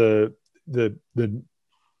 there's the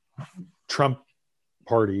Trump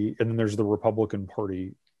Party, and then there's the Republican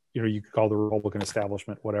Party. You could call the Republican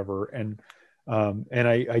establishment, whatever. And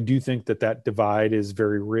I do think that divide is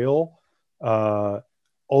very real.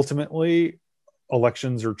 Ultimately,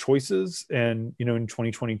 elections are choices, and in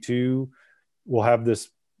 2022 we'll have this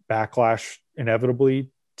backlash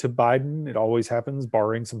inevitably to Biden. It always happens,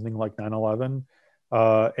 barring something like 9/11.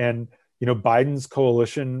 And Biden's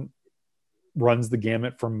coalition runs the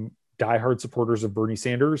gamut from diehard supporters of Bernie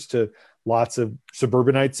Sanders to lots of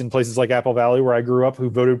suburbanites in places like Apple Valley, where I grew up, who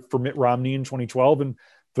voted for Mitt Romney in 2012 and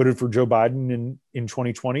voted for Joe Biden in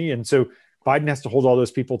 2020. And so Biden has to hold all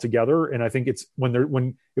those people together. And I think it's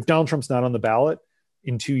if Donald Trump's not on the ballot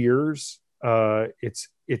in 2 years,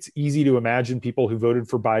 it's easy to imagine people who voted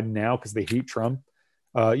for Biden now because they hate Trump,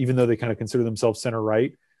 even though they kind of consider themselves center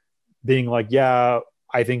right, being like, yeah,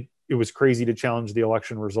 I think it was crazy to challenge the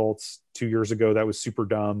election results 2 years ago. That was super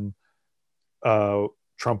dumb.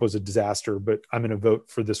 Trump was a disaster, but I'm going to vote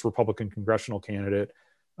for this Republican congressional candidate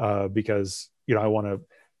because I want to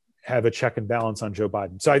have a check and balance on Joe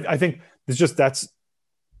Biden. So I think that's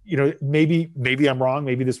maybe I'm wrong.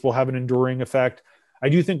 Maybe this will have an enduring effect. I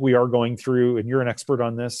do think we are going through, and you're an expert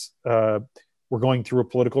on this, we're going through a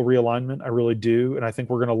political realignment. I really do. And I think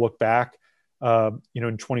we're going to look back, in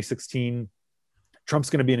 2016,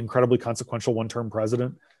 Trump's going to be an incredibly consequential one-term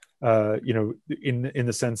president, in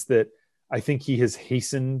the sense that I think he's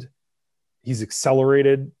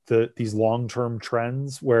accelerated these long-term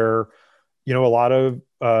trends where, a lot of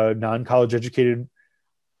non-college educated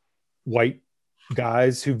white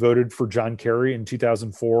guys who voted for John Kerry in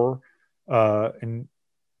 2004 and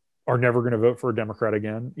are never going to vote for a Democrat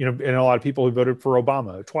again, and a lot of people who voted for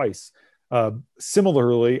Obama twice.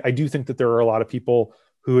 Similarly, I do think that there are a lot of people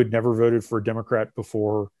who had never voted for a Democrat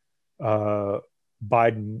before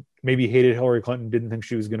Biden, maybe hated Hillary Clinton, didn't think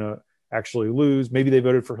she was going to actually lose. Maybe they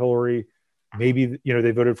voted for Hillary. Maybe,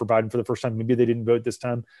 they voted for Biden for the first time. Maybe they didn't vote this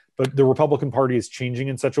time. But the Republican Party is changing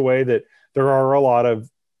in such a way that there are a lot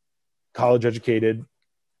of college educated,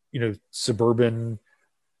 suburban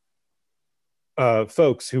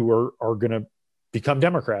folks who are going to become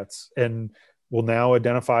Democrats and will now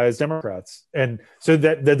identify as Democrats. And so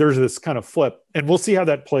that there's this kind of flip, and we'll see how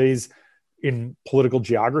that plays in political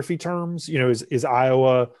geography terms. Is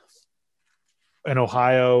Iowa and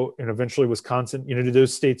Ohio and eventually Wisconsin, do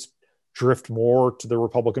those states drift more to the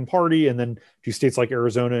Republican Party? And then do states like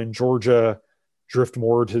Arizona and Georgia drift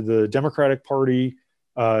more to the Democratic Party?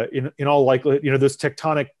 In all likelihood, those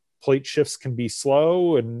tectonic plate shifts can be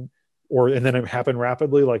slow and then it happen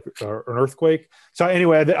rapidly, like an earthquake. So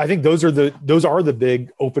anyway, I think those are the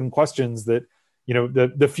big open questions that,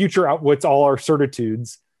 the future outwits all our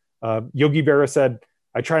certitudes. Yogi Berra said,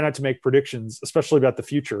 I try not to make predictions, especially about the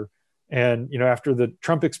future. And, after the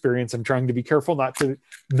Trump experience, I'm trying to be careful not to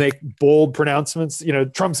make bold pronouncements,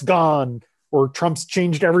 Trump's gone or Trump's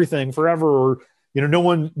changed everything forever. Or, no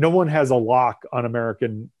one has a lock on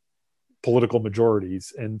American political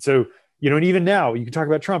majorities. And so, And even now you can talk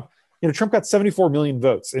about Trump. Trump got 74 million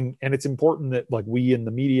votes, and it's important that like we in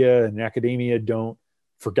the media and academia don't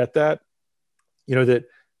forget that.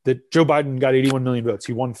 That Joe Biden got 81 million votes.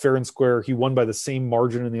 He won fair and square. He won by the same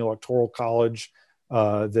margin in the Electoral College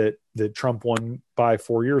that Trump won by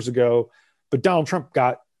 4 years ago. But Donald Trump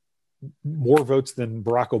got more votes than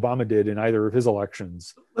Barack Obama did in either of his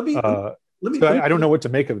elections. I don't know what to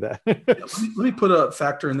make of that. let me put a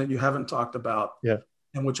factor in that you haven't talked about. Yeah.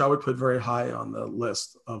 And which I would put very high on the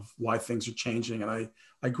list of why things are changing. And I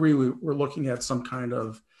agree, we're looking at some kind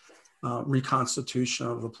of reconstitution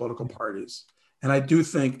of the political parties. And I do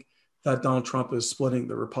think that Donald Trump is splitting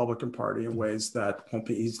the Republican Party in ways that won't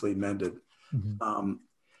be easily mended,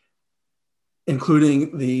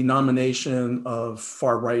 including the nomination of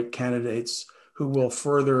far-right candidates who will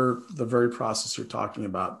further the very process you're talking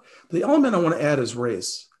about. The element I want to add is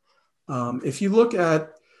race. If you look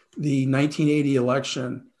at the 1980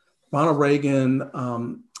 election, Ronald Reagan,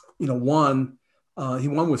 won. He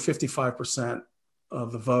won with 55%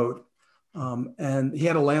 of the vote. And he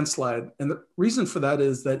had a landslide. And the reason for that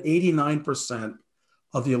is that 89%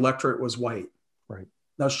 of the electorate was white. Right.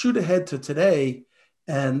 Now shoot ahead to today.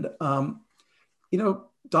 And,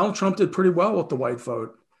 Donald Trump did pretty well with the white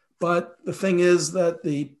vote. But the thing is that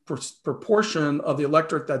the proportion of the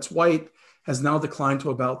electorate that's white has now declined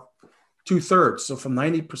to about 2/3. So from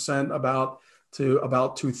 90% to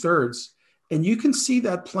about 2/3. And you can see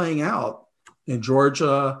that playing out in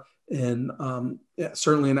Georgia, in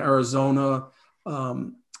certainly in Arizona,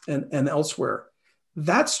 and elsewhere.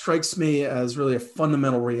 That strikes me as really a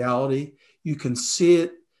fundamental reality. You can see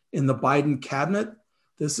it in the Biden cabinet.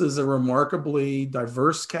 This is a remarkably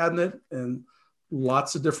diverse cabinet and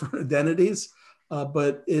lots of different identities,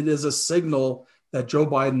 but it is a signal that Joe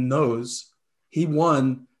Biden knows he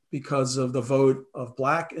won because of the vote of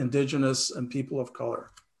Black, Indigenous, and people of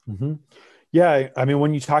color. Mm-hmm. Yeah, I mean,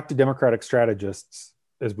 when you talk to Democratic strategists,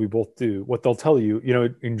 as we both do, what they'll tell you,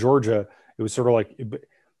 in Georgia, it was sort of like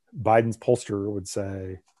Biden's pollster would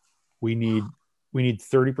say, we need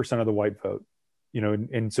 30% of the white vote,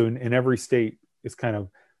 and so in every state, it's kind of,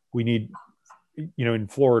 we need, in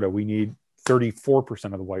Florida, we need 34%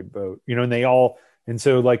 of the white vote, and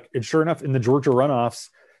so like, and sure enough, in the Georgia runoffs,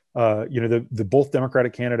 the both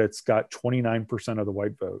Democratic candidates got 29% of the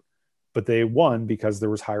white vote, but they won because there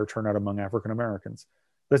was higher turnout among African Americans.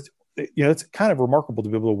 It's kind of remarkable to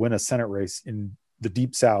be able to win a Senate race in the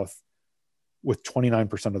Deep South with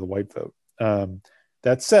 29% of the white vote.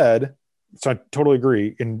 That said, so I totally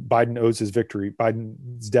agree. And Biden owes his victory.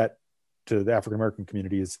 Biden's debt to the African American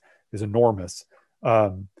community is enormous.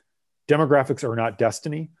 Demographics are not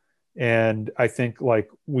destiny, and I think like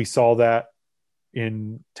we saw that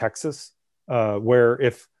in Texas, where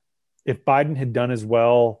if Biden had done as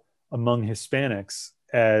well among Hispanics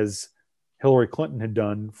as Hillary Clinton had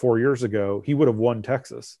done 4 years ago, he would have won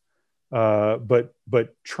Texas. But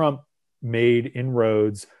Trump made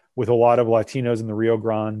inroads with a lot of Latinos in the Rio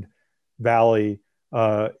Grande Valley,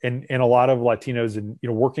 and a lot of Latinos in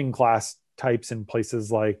working class types in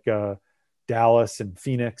places like Dallas and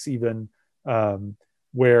Phoenix, even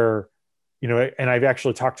where and I've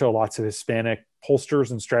actually talked to lots of Hispanic pollsters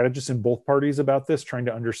and strategists in both parties about this, trying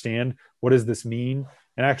to understand what does this mean.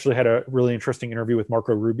 And I actually had a really interesting interview with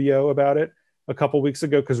Marco Rubio about it a couple of weeks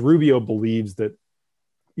ago, because Rubio believes that,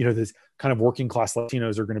 this kind of working class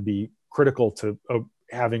Latinos are going to be critical to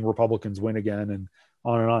having Republicans win again, and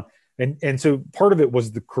on and on. And so part of it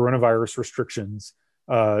was the coronavirus restrictions,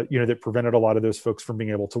 that prevented a lot of those folks from being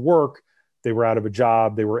able to work. They were out of a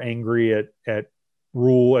job. They were angry at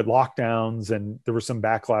lockdowns, and there was some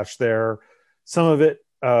backlash there. Some of it,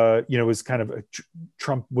 was kind of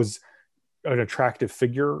Trump was an attractive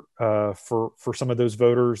figure for some of those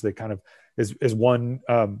voters. They kind of, as one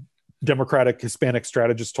Democratic Hispanic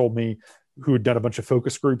strategist told me, who had done a bunch of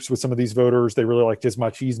focus groups with some of these voters, they really liked his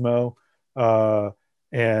machismo,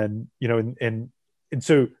 and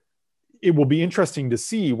so it will be interesting to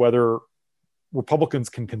see whether Republicans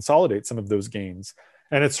can consolidate some of those gains.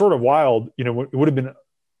 And it's sort of wild, it would have been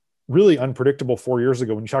really unpredictable 4 years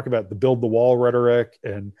ago when you talk about the build the wall rhetoric,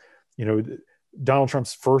 and Donald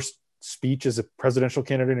Trump's first speech as a presidential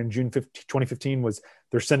candidate in June 2015 was,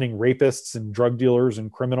 they're sending rapists and drug dealers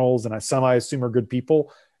and criminals, and I assume are good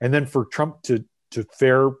people. And then for Trump to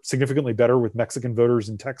fare significantly better with Mexican voters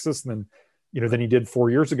in Texas than he did 4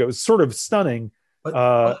 years ago is sort of stunning.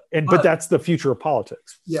 But that's the future of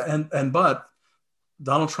politics. Yeah, but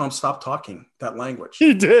Donald Trump stopped talking that language.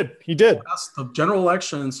 He did. The general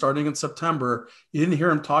election starting in September, you didn't hear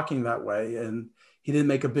him talking that way, and he didn't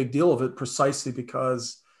make a big deal of it precisely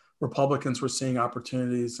because Republicans were seeing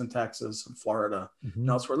opportunities in Texas and Florida Mm-hmm. and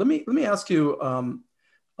elsewhere. Let me ask you um,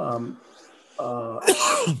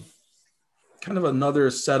 kind of another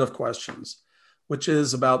set of questions, which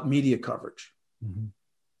is about media coverage. Mm-hmm.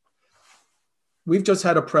 We've just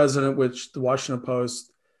had a president, which the Washington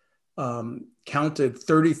Post counted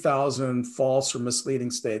 30,000 false or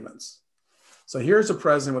misleading statements. So here's a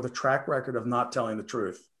president with a track record of not telling the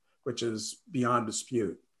truth, which is beyond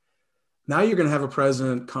dispute. Now you're going to have a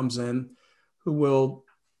president comes in who will,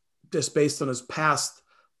 just based on his past,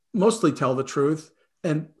 mostly tell the truth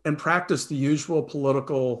and practice the usual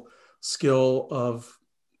political skill of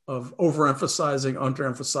overemphasizing,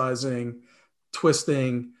 underemphasizing,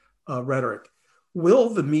 twisting rhetoric. Will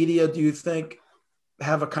the media, do you think,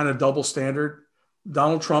 have a kind of double standard?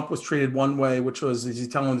 Donald Trump was treated one way, which was, is he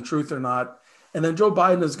telling the truth or not? And then Joe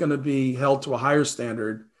Biden is going to be held to a higher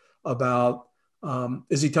standard about,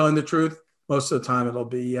 is he telling the truth? Most of the time it'll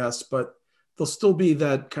be yes, but there'll still be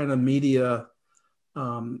that kind of media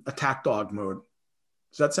attack dog mode.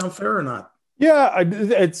 Does that sound fair or not? Yeah,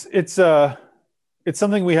 it's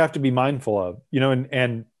something we have to be mindful of,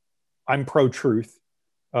 and I'm pro truth.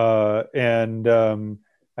 And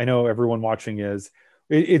I know everyone watching is.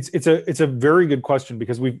 It's a very good question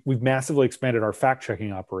because we've massively expanded our fact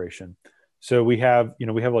checking operation. So we have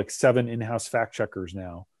like 7 in-house fact checkers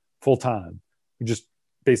now, full time. We just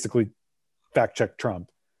basically fact check Trump,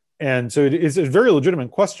 and so it is a very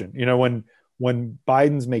legitimate question. When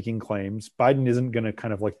Biden's making claims, Biden isn't going to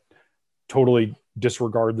kind of like totally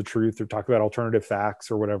disregard the truth or talk about alternative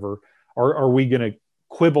facts or whatever. Are we going to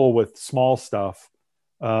quibble with small stuff?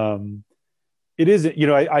 It isn't,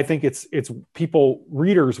 I think it's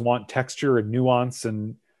readers want texture and nuance.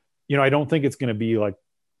 And, I don't think it's going to be like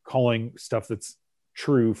calling stuff that's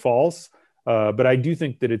true, false. But I do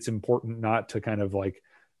think that it's important not to kind of like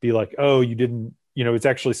be like, oh, you didn't, it's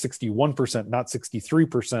actually 61%, not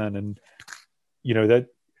 63%. And, that,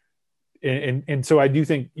 and so I do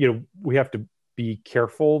think, we have to be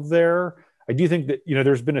careful there. I do think that,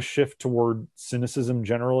 there's been a shift toward cynicism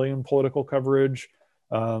generally in political coverage.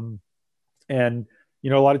 And, a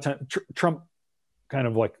lot of times Trump kind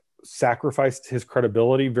of like sacrificed his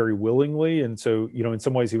credibility very willingly. And so, in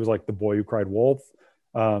some ways he was like the boy who cried wolf,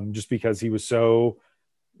 just because he was so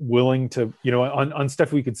willing to, on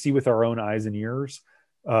stuff we could see with our own eyes and ears.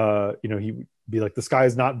 He'd be like, the sky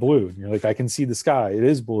is not blue. And you're like, I can see the sky. It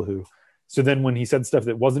is blue. So then when he said stuff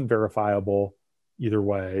that wasn't verifiable either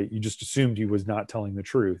way, you just assumed he was not telling the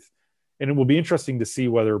truth. And it will be interesting to see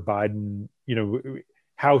whether Biden,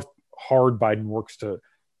 how hard Biden works to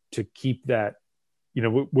keep that,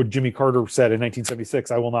 what Jimmy Carter said in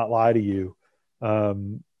 1976, I will not lie to you. I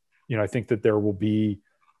think that there will be,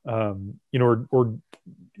 or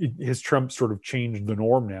has Trump sort of changed the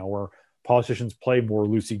norm now where politicians play more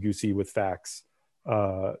loosey-goosey with facts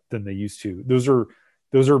than they used to. Those are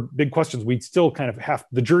big questions. We'd still kind of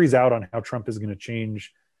the jury's out on how Trump is going to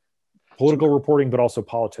change political reporting, but also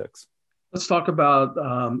politics. Let's talk about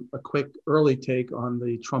a quick early take on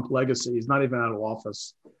the Trump legacy. He's not even out of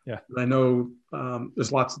office. Yeah, I know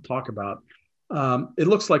there's lots to talk about. It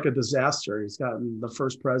looks like a disaster. He's gotten the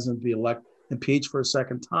first president to be impeached for a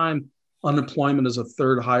second time. Unemployment is a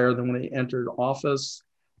third higher than when he entered office.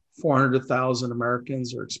 400,000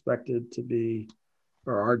 Americans are expected to be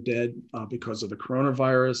or are dead because of the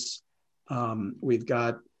coronavirus. We've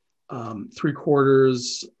got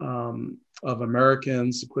 3/4 of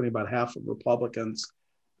Americans, including about half of Republicans,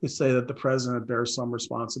 who say that the president bears some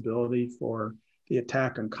responsibility for the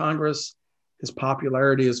attack on Congress. His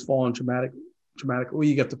popularity has fallen dramatically. Well,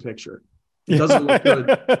 you get the picture. It doesn't look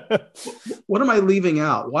good. What am I leaving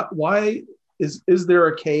out? Why is there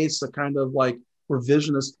a case, a kind of like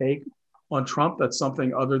revisionist take on Trump that's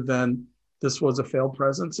something other than this was a failed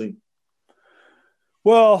presidency?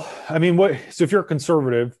 Well, I mean, so if you're a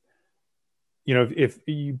conservative, if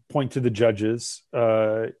you point to the judges,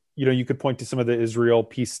 you could point to some of the Israel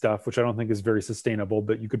peace stuff, which I don't think is very sustainable,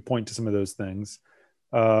 but you could point to some of those things.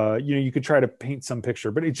 You could try to paint some picture,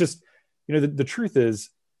 but it's just, the truth is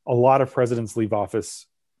a lot of presidents leave office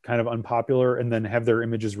kind of unpopular and then have their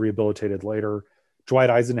images rehabilitated later. Dwight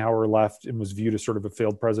Eisenhower left and was viewed as sort of a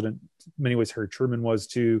failed president. In many ways, Harry Truman was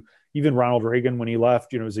too. Even Ronald Reagan, when he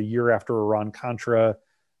left, it was a year after Iran-Contra.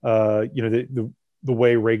 The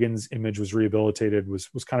way Reagan's image was rehabilitated was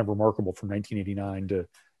kind of remarkable from 1989 to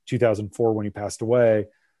 2004 when he passed away.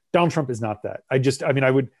 Donald Trump is not that.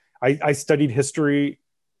 I studied history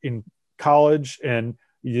in college, and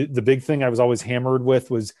the big thing I was always hammered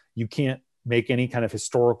with was you can't make any kind of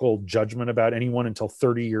historical judgment about anyone until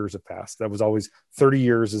 30 years have passed. That was always 30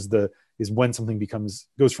 years is when something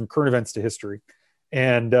goes from current events to history.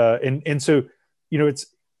 And so, it's,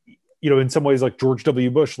 in some ways, like George W.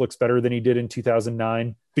 Bush looks better than he did in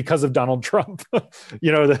 2009 because of Donald Trump.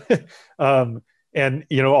 And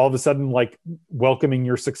all of a sudden, like, welcoming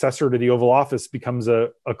your successor to the Oval Office becomes a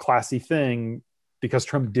classy thing because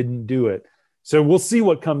Trump didn't do it. So we'll see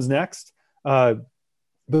what comes next.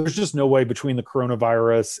 There's just no way, between the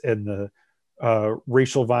coronavirus and the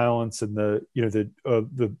racial violence and the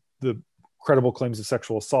credible claims of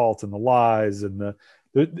sexual assault and the lies and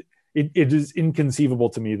it is inconceivable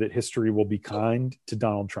to me that history will be kind to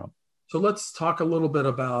Donald Trump. So let's talk a little bit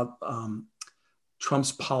about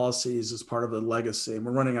Trump's policies as part of the legacy.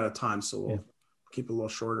 We're running out of time, so we'll keep it a little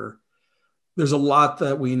shorter. There's a lot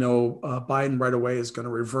that we know. Biden right away is going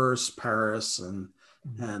to reverse Paris and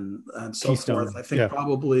so Keystone. Forth. I think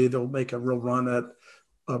probably they'll make a real run at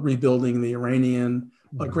rebuilding the Iranian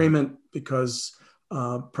agreement because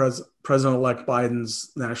President-elect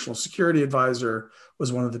Biden's national security advisor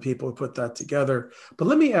was one of the people who put that together. But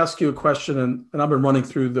let me ask you a question, and I've been running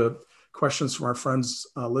through the questions from our friends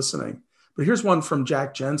listening. But here's one from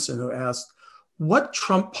Jack Jensen, who asked, what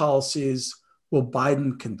Trump policies will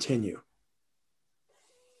Biden continue?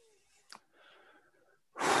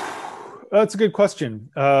 That's a good question.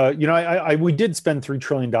 We did spend $3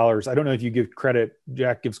 trillion. I don't know if you give credit,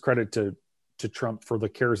 Jack gives credit to Trump for the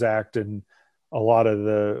CARES Act and a lot of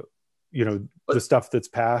the, the stuff that's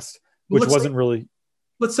passed, which wasn't really.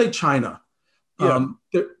 Let's say China. Yeah.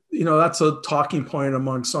 That's a talking point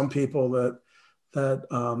among some people that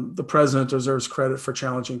the president deserves credit for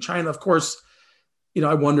challenging China. Of course,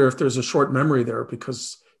 I wonder if there's a short memory there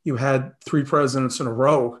because you had 3 presidents in a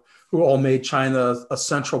row who all made China a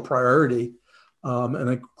central priority, and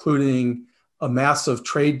including a massive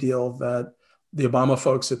trade deal that the Obama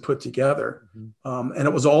folks had put together. Mm-hmm. And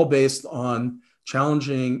it was all based on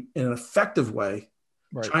challenging in an effective way.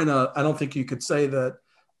 Right. China, I don't think you could say that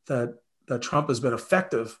Trump has been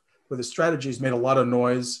effective with his strategies, made a lot of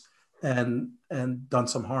noise and done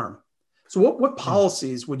some harm. So what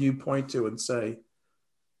policies would you point to and say?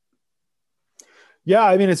 Yeah,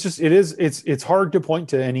 I mean, it's hard to point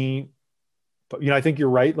to any, but I think you're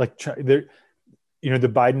right. Like the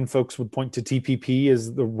Biden folks would point to TPP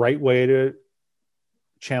as the right way to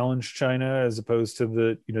challenge China, as opposed to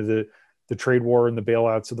the trade war and the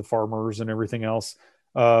bailouts of the farmers and everything else.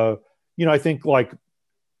 I think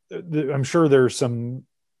I'm sure there's some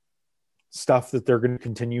stuff that they're going to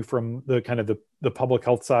continue from the kind of the public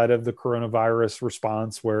health side of the coronavirus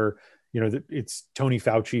response, where it's Tony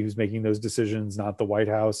Fauci who's making those decisions, not the White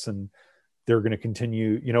House, and they're going to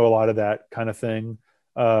continue, a lot of that kind of thing.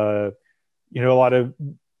 A lot of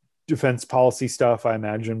defense policy stuff, I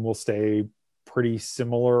imagine, will stay pretty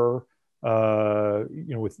similar,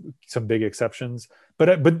 with some big exceptions.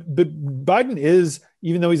 But Biden is,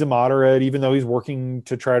 even though he's a moderate, even though he's working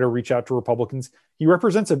to try to reach out to Republicans, he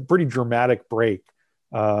represents a pretty dramatic break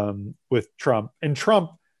with Trump. And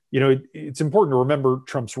Trump, it's important to remember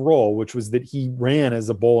Trump's role, which was that he ran as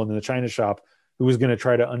a bull in the China shop who was going to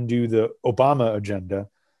try to undo the Obama agenda.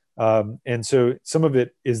 And so some of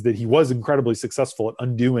it is that he was incredibly successful at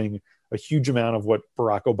undoing a huge amount of what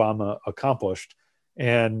Barack Obama accomplished.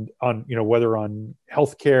 And on, whether on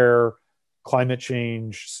healthcare, climate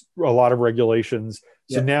change, a lot of regulations.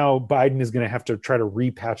 So now Biden is going to have to try to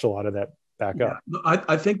repatch a lot of that back up.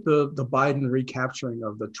 I think the Biden recapturing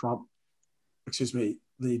of the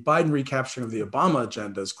Biden recapturing of the Obama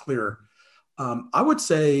agenda is clear. I would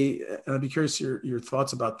say, and I'd be curious your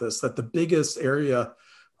thoughts about this, that the biggest area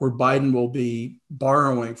where Biden will be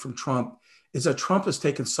borrowing from Trump is that Trump has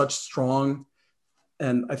taken such strong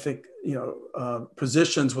and I think,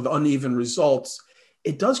 positions with uneven results.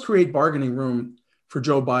 It does create bargaining room for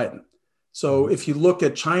Joe Biden. So if you look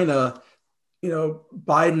at China,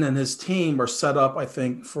 Biden and his team are set up, I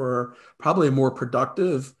think, for probably a more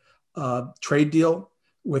productive trade deal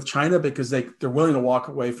with China because they're willing to walk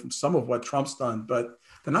away from some of what Trump's done, but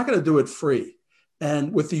they're not going to do it free.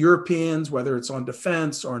 And with the Europeans, whether it's on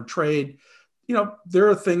defense or on trade, there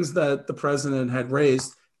are things that the president had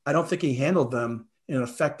raised. I don't think he handled them in an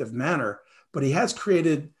effective manner, but he has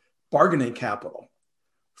created bargaining capital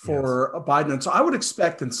for Biden. And so I would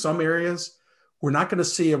expect in some areas, we're not going to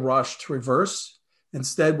see a rush to reverse.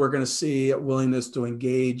 Instead, we're going to see a willingness to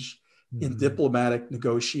engage in diplomatic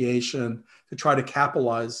negotiation to try to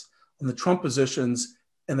capitalize on the Trump positions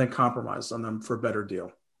and then compromise on them for a better deal.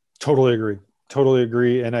 Totally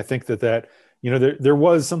agree. And I think that there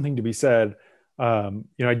was something to be said. I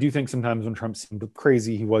do think sometimes when Trump seemed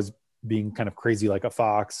crazy, he was being kind of crazy like a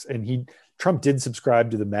fox. And Trump did subscribe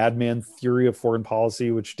to the madman theory of foreign policy,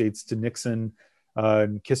 which dates to Nixon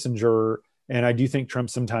and Kissinger. And I do think Trump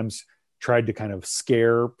sometimes tried to kind of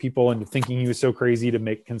scare people into thinking he was so crazy to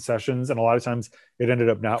make concessions. And a lot of times it ended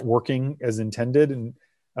up not working as intended. And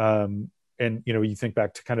you think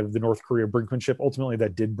back to kind of the North Korea brinkmanship. Ultimately,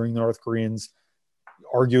 that did bring the North Koreans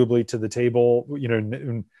arguably to the table.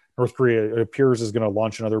 North Korea, it appears, is going to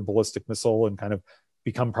launch another ballistic missile and kind of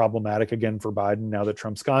become problematic again for Biden now that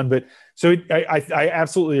Trump's gone. But so I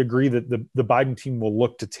absolutely agree that the Biden team will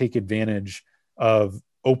look to take advantage of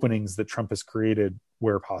openings that Trump has created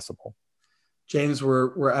where possible. James,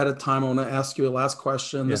 we're out of time. I want to ask you a last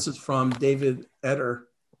question. Yeah. This is from David Eder,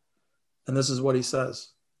 and this is what he says.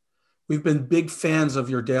 We've been big fans of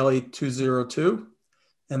your Daily 202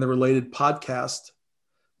 and the related podcast.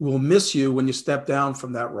 We will miss you when you step down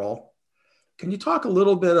from that role. Can you talk a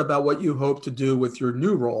little bit about what you hope to do with your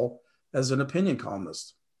new role as an opinion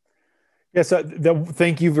columnist? Yes,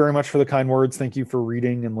 thank you very much for the kind words. Thank you for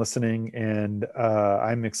reading and listening. And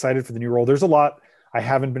I'm excited for the new role. There's a lot I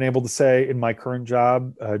haven't been able to say in my current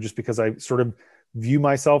job, just because I sort of view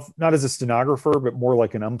myself not as a stenographer, but more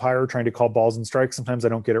like an umpire trying to call balls and strikes. Sometimes I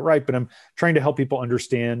don't get it right, but I'm trying to help people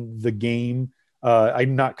understand the game.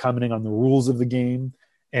 I'm not commenting on the rules of the game.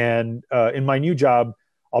 And in my new job,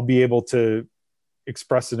 I'll be able to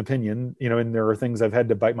express an opinion, and there are things I've had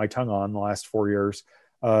to bite my tongue on the last 4 years.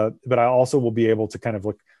 But I also will be able to kind of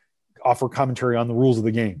offer commentary on the rules of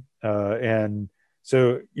the game. And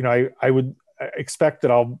so, I would expect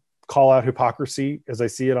that I'll call out hypocrisy as I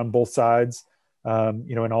see it on both sides.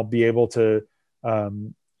 And I'll be able to,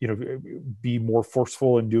 be more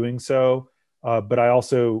forceful in doing so. But I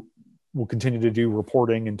also will continue to do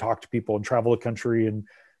reporting and talk to people and travel the country. And,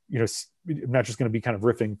 I'm not just going to be kind of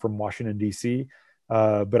riffing from Washington, D.C.,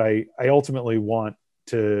 but I ultimately want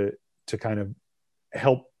to kind of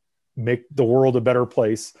help make the world a better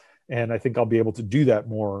place. And I think I'll be able to do that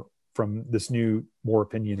more from this new, more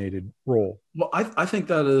opinionated role. Well, I think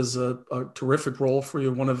that is a terrific role for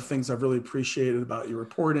you. One of the things I've really appreciated about your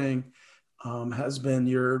reporting has been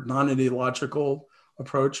your non-ideological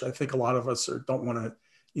approach. I think a lot of us don't want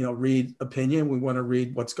to, read opinion. We want to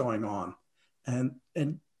read what's going on.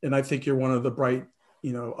 And I think you're one of the bright,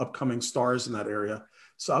 upcoming stars in that area.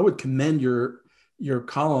 So I would commend your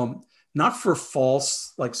column, not for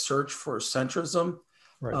false, search for centrism,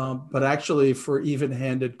 right, but actually for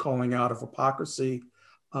even-handed calling out of hypocrisy,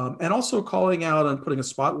 and also calling out and putting a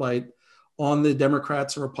spotlight on the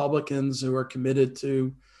Democrats and Republicans who are committed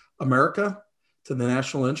to America, to the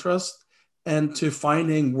national interest, and to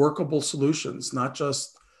finding workable solutions, not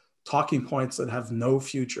just talking points that have no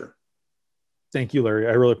future. Thank you, Larry.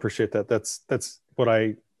 I really appreciate that. That's what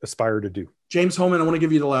I aspire to do. James Hohmann, I want to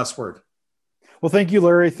give you the last word. Well, thank you,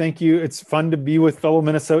 Larry. Thank you. It's fun to be with fellow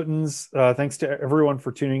Minnesotans. Thanks to everyone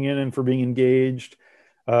for tuning in and for being engaged.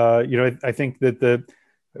 I think that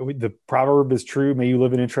the proverb is true. May you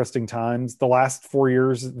live in interesting times. The last 4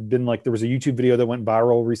 years have been there was a YouTube video that went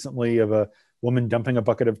viral recently of a woman dumping a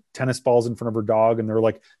bucket of tennis balls in front of her dog. And there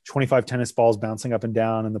are 25 tennis balls bouncing up and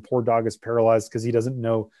down. And the poor dog is paralyzed because he doesn't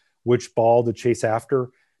know which ball to chase after.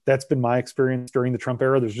 That's been my experience during the Trump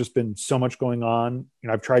era. There's just been so much going on.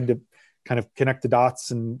 I've tried to kind of connect the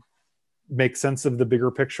dots and make sense of the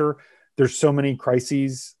bigger picture. There's so many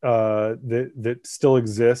crises that still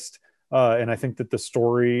exist. And I think that the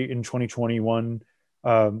story in 2021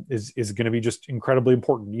 is going to be just incredibly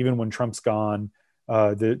important. Even when Trump's gone,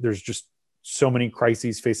 there's just so many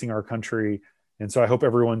crises facing our country. And so I hope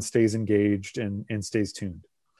everyone stays engaged and stays tuned.